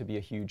want it to be a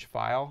huge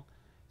file.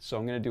 So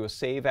I'm going to do a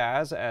save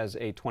as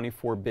a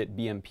 24-bit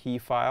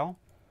BMP file.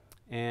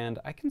 And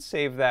I can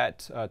save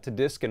that to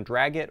disk and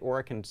drag it, or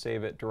I can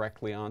save it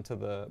directly onto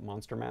the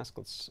monster mask.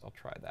 I'll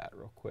try that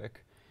real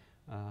quick.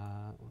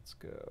 Let's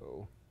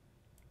go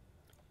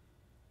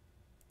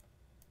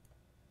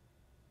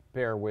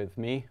bear with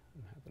me.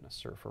 I'm going to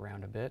surf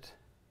around a bit.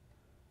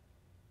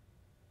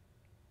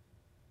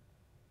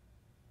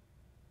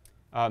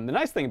 The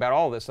nice thing about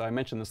all this, I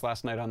mentioned this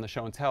last night on the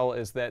show and tell,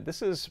 is that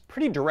this is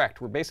pretty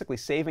direct. We're basically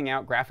saving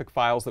out graphic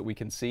files that we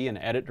can see and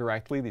edit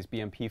directly, these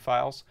BMP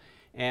files,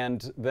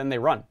 and then they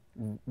run.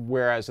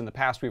 Whereas in the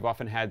past, we've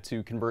often had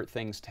to convert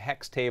things to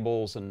hex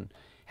tables and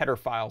header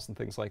files and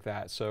things like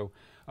that. So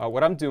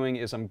what I'm doing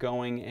is I'm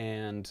going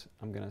and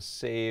I'm going to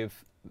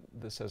save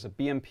this as a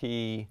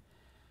BMP,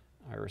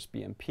 Iris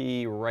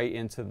BMP, right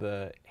into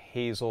the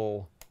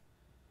Hazel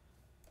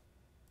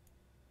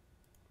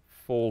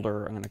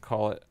folder. I'm going to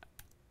call it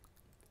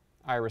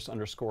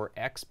iris_x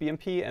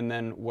BMP, and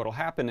then what will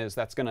happen is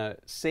that's going to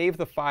save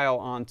the file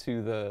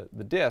onto the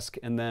disk,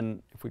 and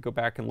then if we go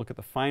back and look at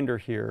the Finder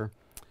here,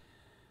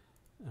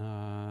 did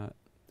I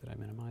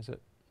minimize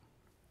it?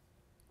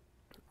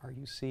 Are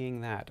you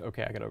seeing that?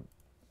 Okay, I got to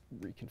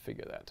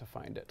reconfigure that to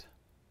find it.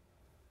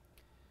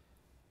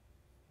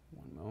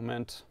 One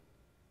moment.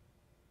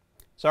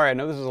 Sorry, I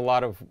know this is a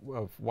lot of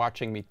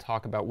watching me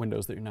talk about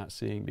windows that you're not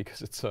seeing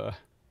because it's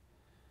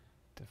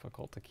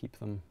difficult to keep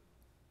them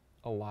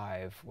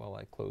alive while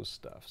I close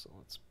stuff. So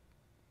let's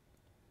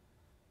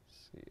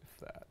see if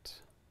that.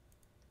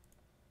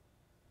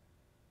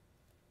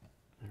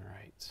 All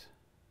right.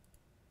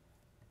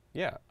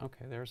 Yeah,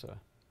 okay, there's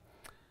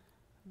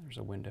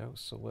a window.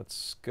 So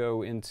let's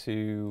go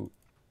into,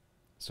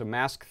 so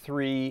mask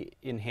 3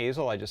 in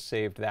Hazel, I just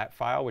saved that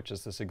file, which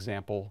is this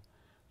example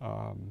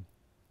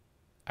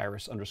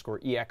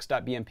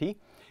iris_ex.bmp.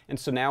 And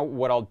so now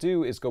what I'll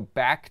do is go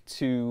back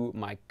to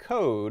my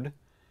code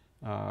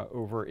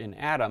over in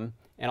Atom,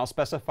 and I'll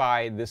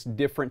specify this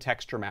different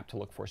texture map to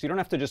look for. So you don't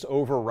have to just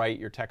overwrite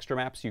your texture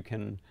maps. You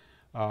can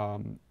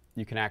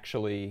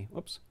actually,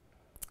 whoops,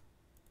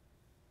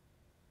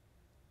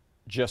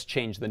 just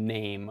change the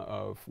name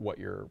of what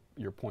you're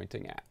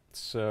pointing at.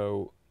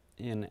 So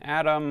in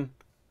Atom,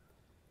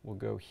 we'll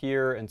go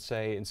here and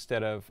say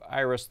instead of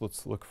Iris,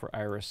 let's look for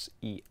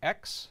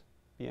iris_ex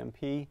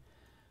BMP.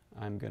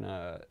 I'm going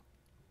to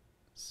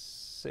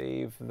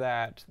save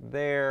that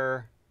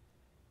there.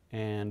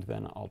 And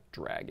then I'll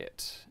drag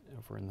it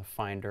over in the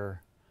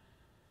Finder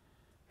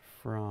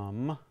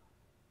from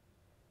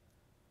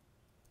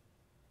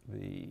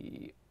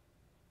the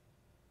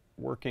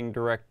working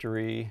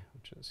directory,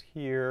 which is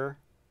here.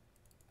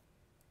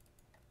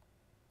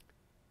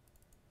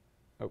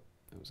 Oh,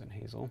 it was in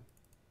Hazel.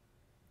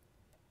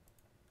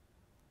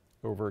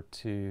 Over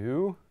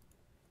to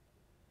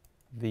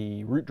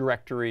the root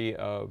directory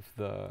of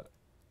the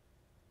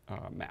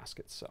mask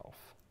itself.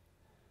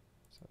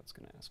 So it's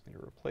going to ask me to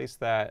replace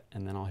that,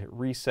 and then I'll hit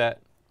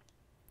reset.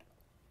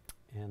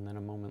 And then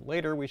a moment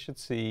later, we should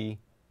see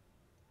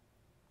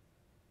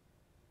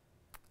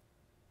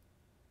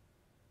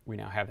we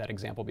now have that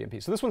example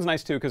BMP. So this one's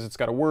nice too because it's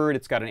got a word,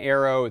 it's got an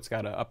arrow, it's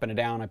got an up and a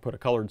down. I put a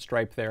colored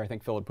stripe there. I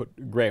think Phil had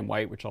put gray and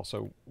white, which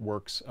also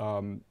works,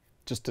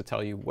 just to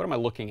tell you what am I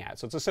looking at.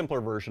 So it's a simpler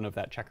version of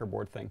that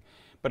checkerboard thing,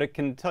 but it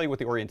can tell you what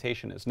the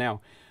orientation is.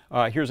 Now,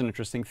 here's an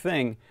interesting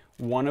thing.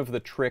 One of the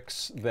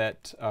tricks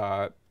that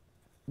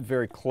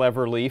very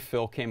cleverly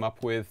Phil came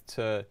up with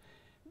to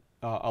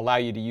allow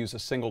you to use a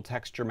single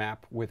texture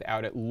map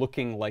without it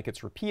looking like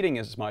it's repeating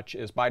as much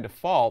is by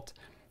default,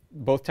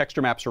 both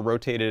texture maps are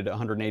rotated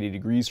 180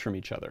 degrees from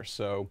each other.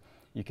 So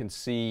you can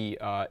see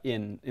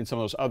in some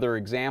of those other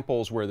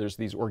examples where there's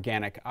these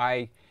organic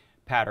eye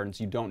patterns,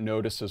 you don't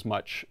notice as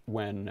much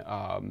when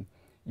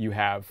you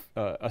have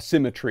a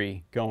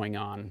symmetry going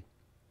on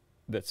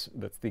that's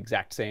the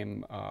exact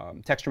same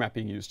texture map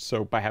being used.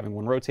 So by having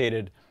one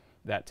rotated,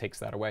 that takes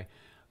that away,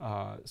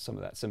 some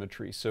of that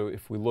symmetry. So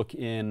if we look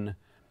in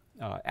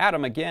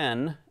Atom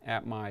again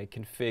at my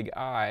config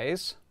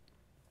eyes,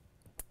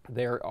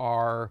 there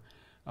are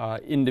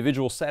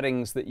individual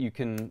settings that you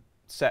can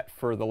set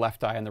for the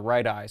left eye and the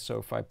right eye. So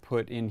if I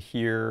put in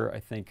here, I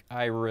think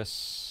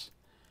iris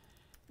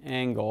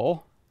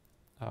angle,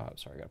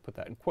 sorry, I got to put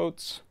that in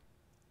quotes,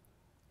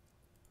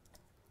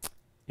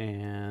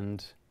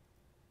 and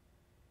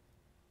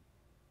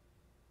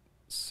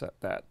set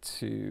that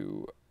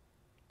to,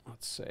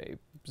 let's say,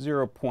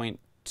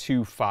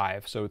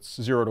 0.25. So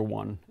it's 0 to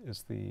 1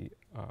 is the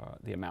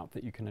amount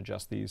that you can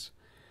adjust these.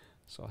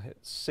 So I'll hit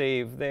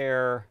save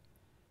there,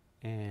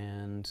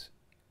 and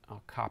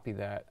I'll copy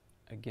that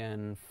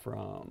again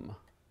from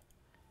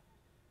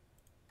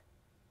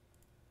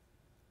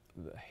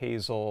the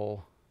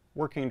Hazel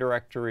working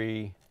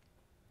directory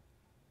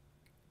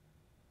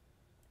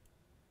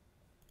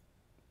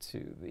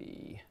to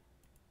the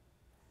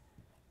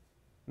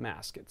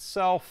mask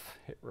itself,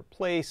 hit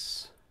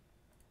replace,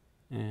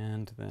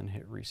 and then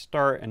hit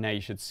restart. And now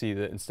you should see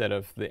that instead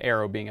of the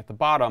arrow being at the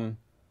bottom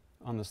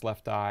on this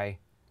left eye,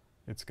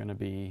 it's going to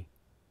be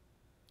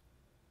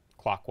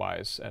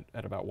clockwise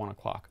at about 1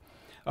 o'clock.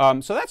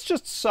 So that's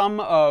just some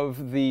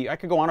of the, I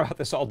could go on about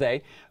this all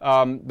day,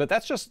 but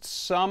that's just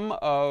some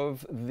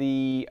of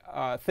the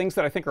things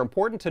that I think are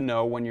important to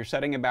know when you're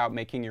setting about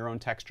making your own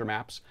texture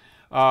maps.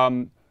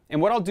 And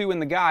what I'll do in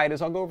the guide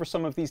is I'll go over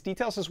some of these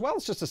details as well.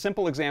 It's just a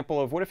simple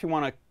example of what if you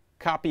want to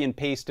copy and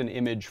paste an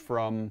image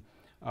from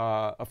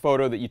a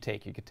photo that you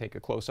take. You could take a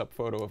close-up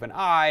photo of an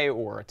eye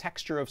or a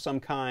texture of some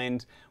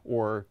kind,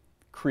 or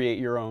create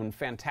your own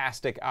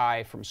fantastic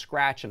eye from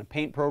scratch in a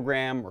paint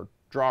program, or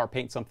draw or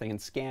paint something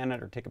and scan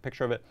it or take a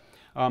picture of it.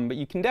 But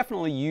you can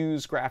definitely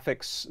use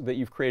graphics that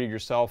you've created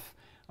yourself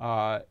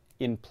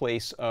in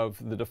place of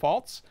the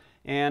defaults.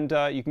 And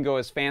you can go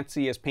as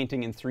fancy as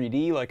painting in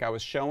 3D like I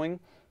was showing,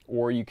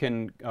 or you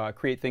can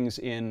create things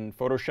in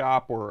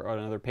Photoshop or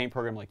another paint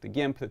program like the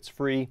GIMP that's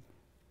free.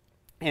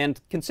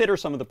 And consider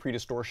some of the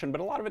pre-distortion, but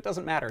a lot of it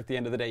doesn't matter. At the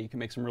end of the day, you can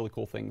make some really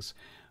cool things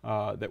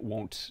that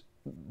won't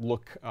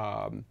look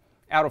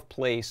out of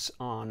place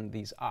on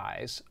these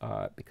eyes,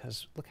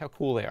 because look how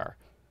cool they are.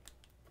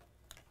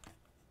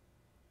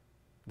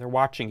 They're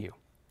watching you.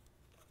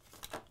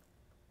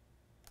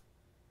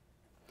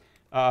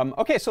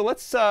 Okay, so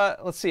let's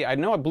see. I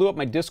know I blew up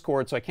my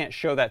Discord, so I can't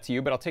show that to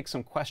you, but I'll take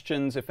some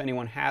questions if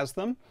anyone has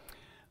them.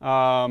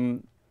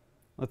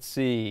 Let's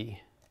see.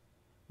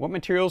 What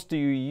materials do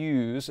you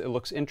use? It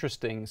looks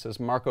interesting,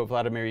 says Marco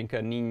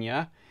Vladimirinka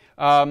Nina.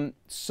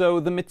 So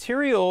the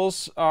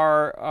materials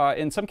are,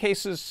 in some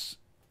cases,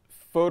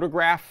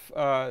 photograph,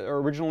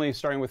 originally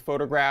starting with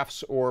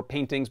photographs or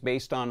paintings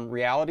based on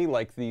reality,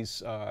 like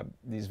these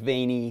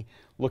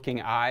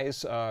veiny-looking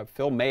eyes.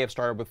 Phil may have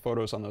started with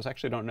photos on those.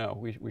 Actually, don't know.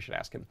 We should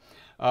ask him.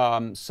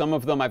 Some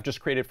of them I've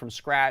just created from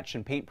scratch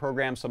in paint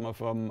programs. Some of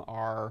them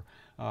are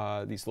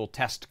these little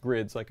test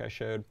grids, like I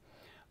showed.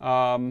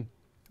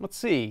 Let's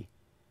see.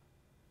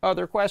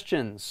 Other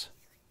questions?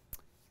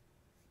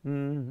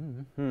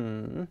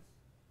 Toddbot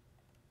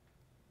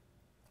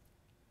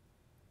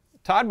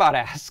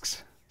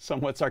asks,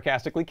 somewhat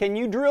sarcastically, can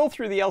you drill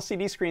through the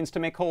LCD screens to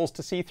make holes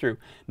to see through?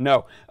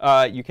 No,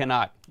 you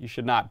cannot. You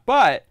should not.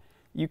 But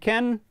you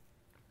can.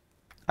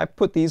 I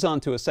put these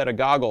onto a set of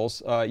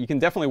goggles. You can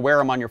definitely wear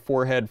them on your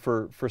forehead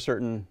for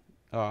certain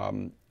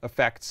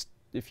effects.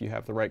 If you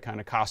have the right kind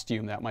of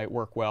costume, that might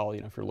work well. You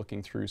know, if you're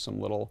looking through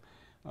some little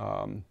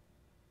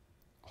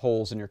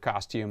holes in your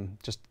costume,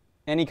 just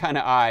any kind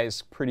of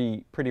eyes,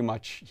 pretty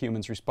much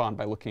humans respond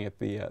by looking at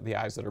the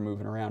eyes that are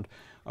moving around.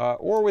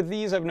 Or with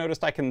these, I've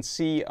noticed I can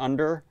see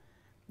under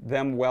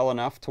them well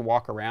enough to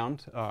walk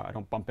around. I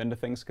don't bump into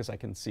things because I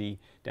can see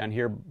down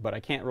here, but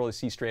I can't really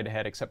see straight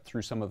ahead except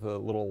through some of the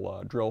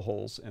little drill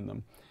holes in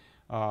them.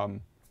 But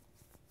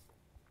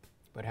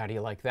how do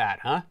you like that,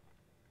 huh?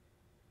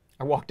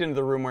 I walked into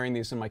the room wearing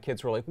these and my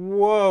kids were like,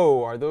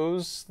 whoa, are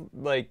those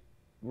like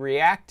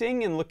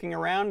reacting and looking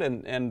around?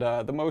 And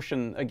the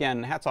motion,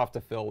 again, hats off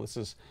to Phil. This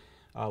is,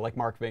 like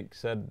Mark Vink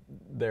said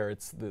there,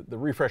 it's the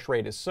refresh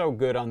rate is so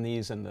good on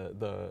these, and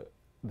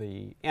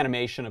the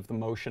animation of the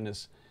motion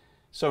is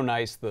so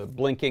nice. The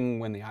blinking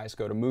when the eyes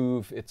go to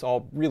move, it's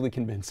all really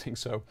convincing.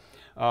 So,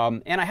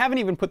 and I haven't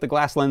even put the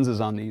glass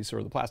lenses on these,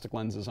 or the plastic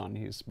lenses on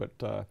these,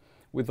 but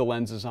with the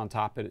lenses on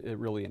top, it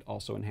really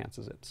also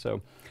enhances it.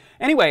 So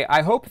anyway,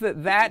 I hope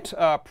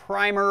that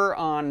primer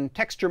on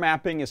texture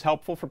mapping is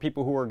helpful for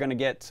people who are going to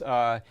get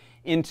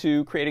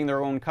into creating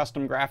their own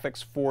custom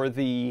graphics for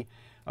the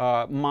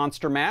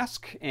monster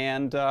mask.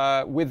 And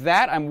with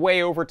that, I'm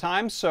way over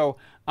time, so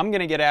I'm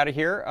going to get out of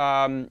here.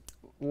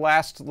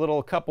 Last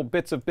little couple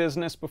bits of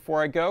business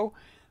before I go.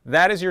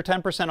 That is your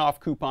 10%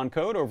 off coupon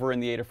code over in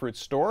the Adafruit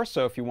store.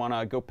 So if you want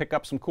to go pick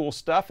up some cool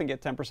stuff and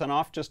get 10%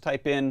 off, just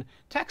type in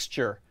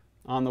texture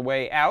on the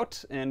way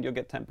out and you'll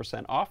get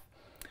 10% off.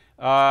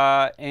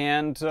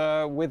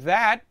 With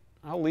that,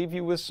 I'll leave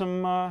you with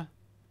some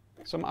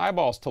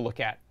eyeballs to look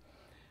at.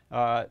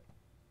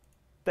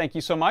 Thank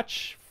you so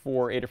much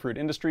for Adafruit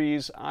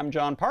Industries. I'm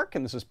John Park,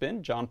 and this has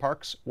been John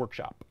Park's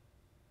Workshop.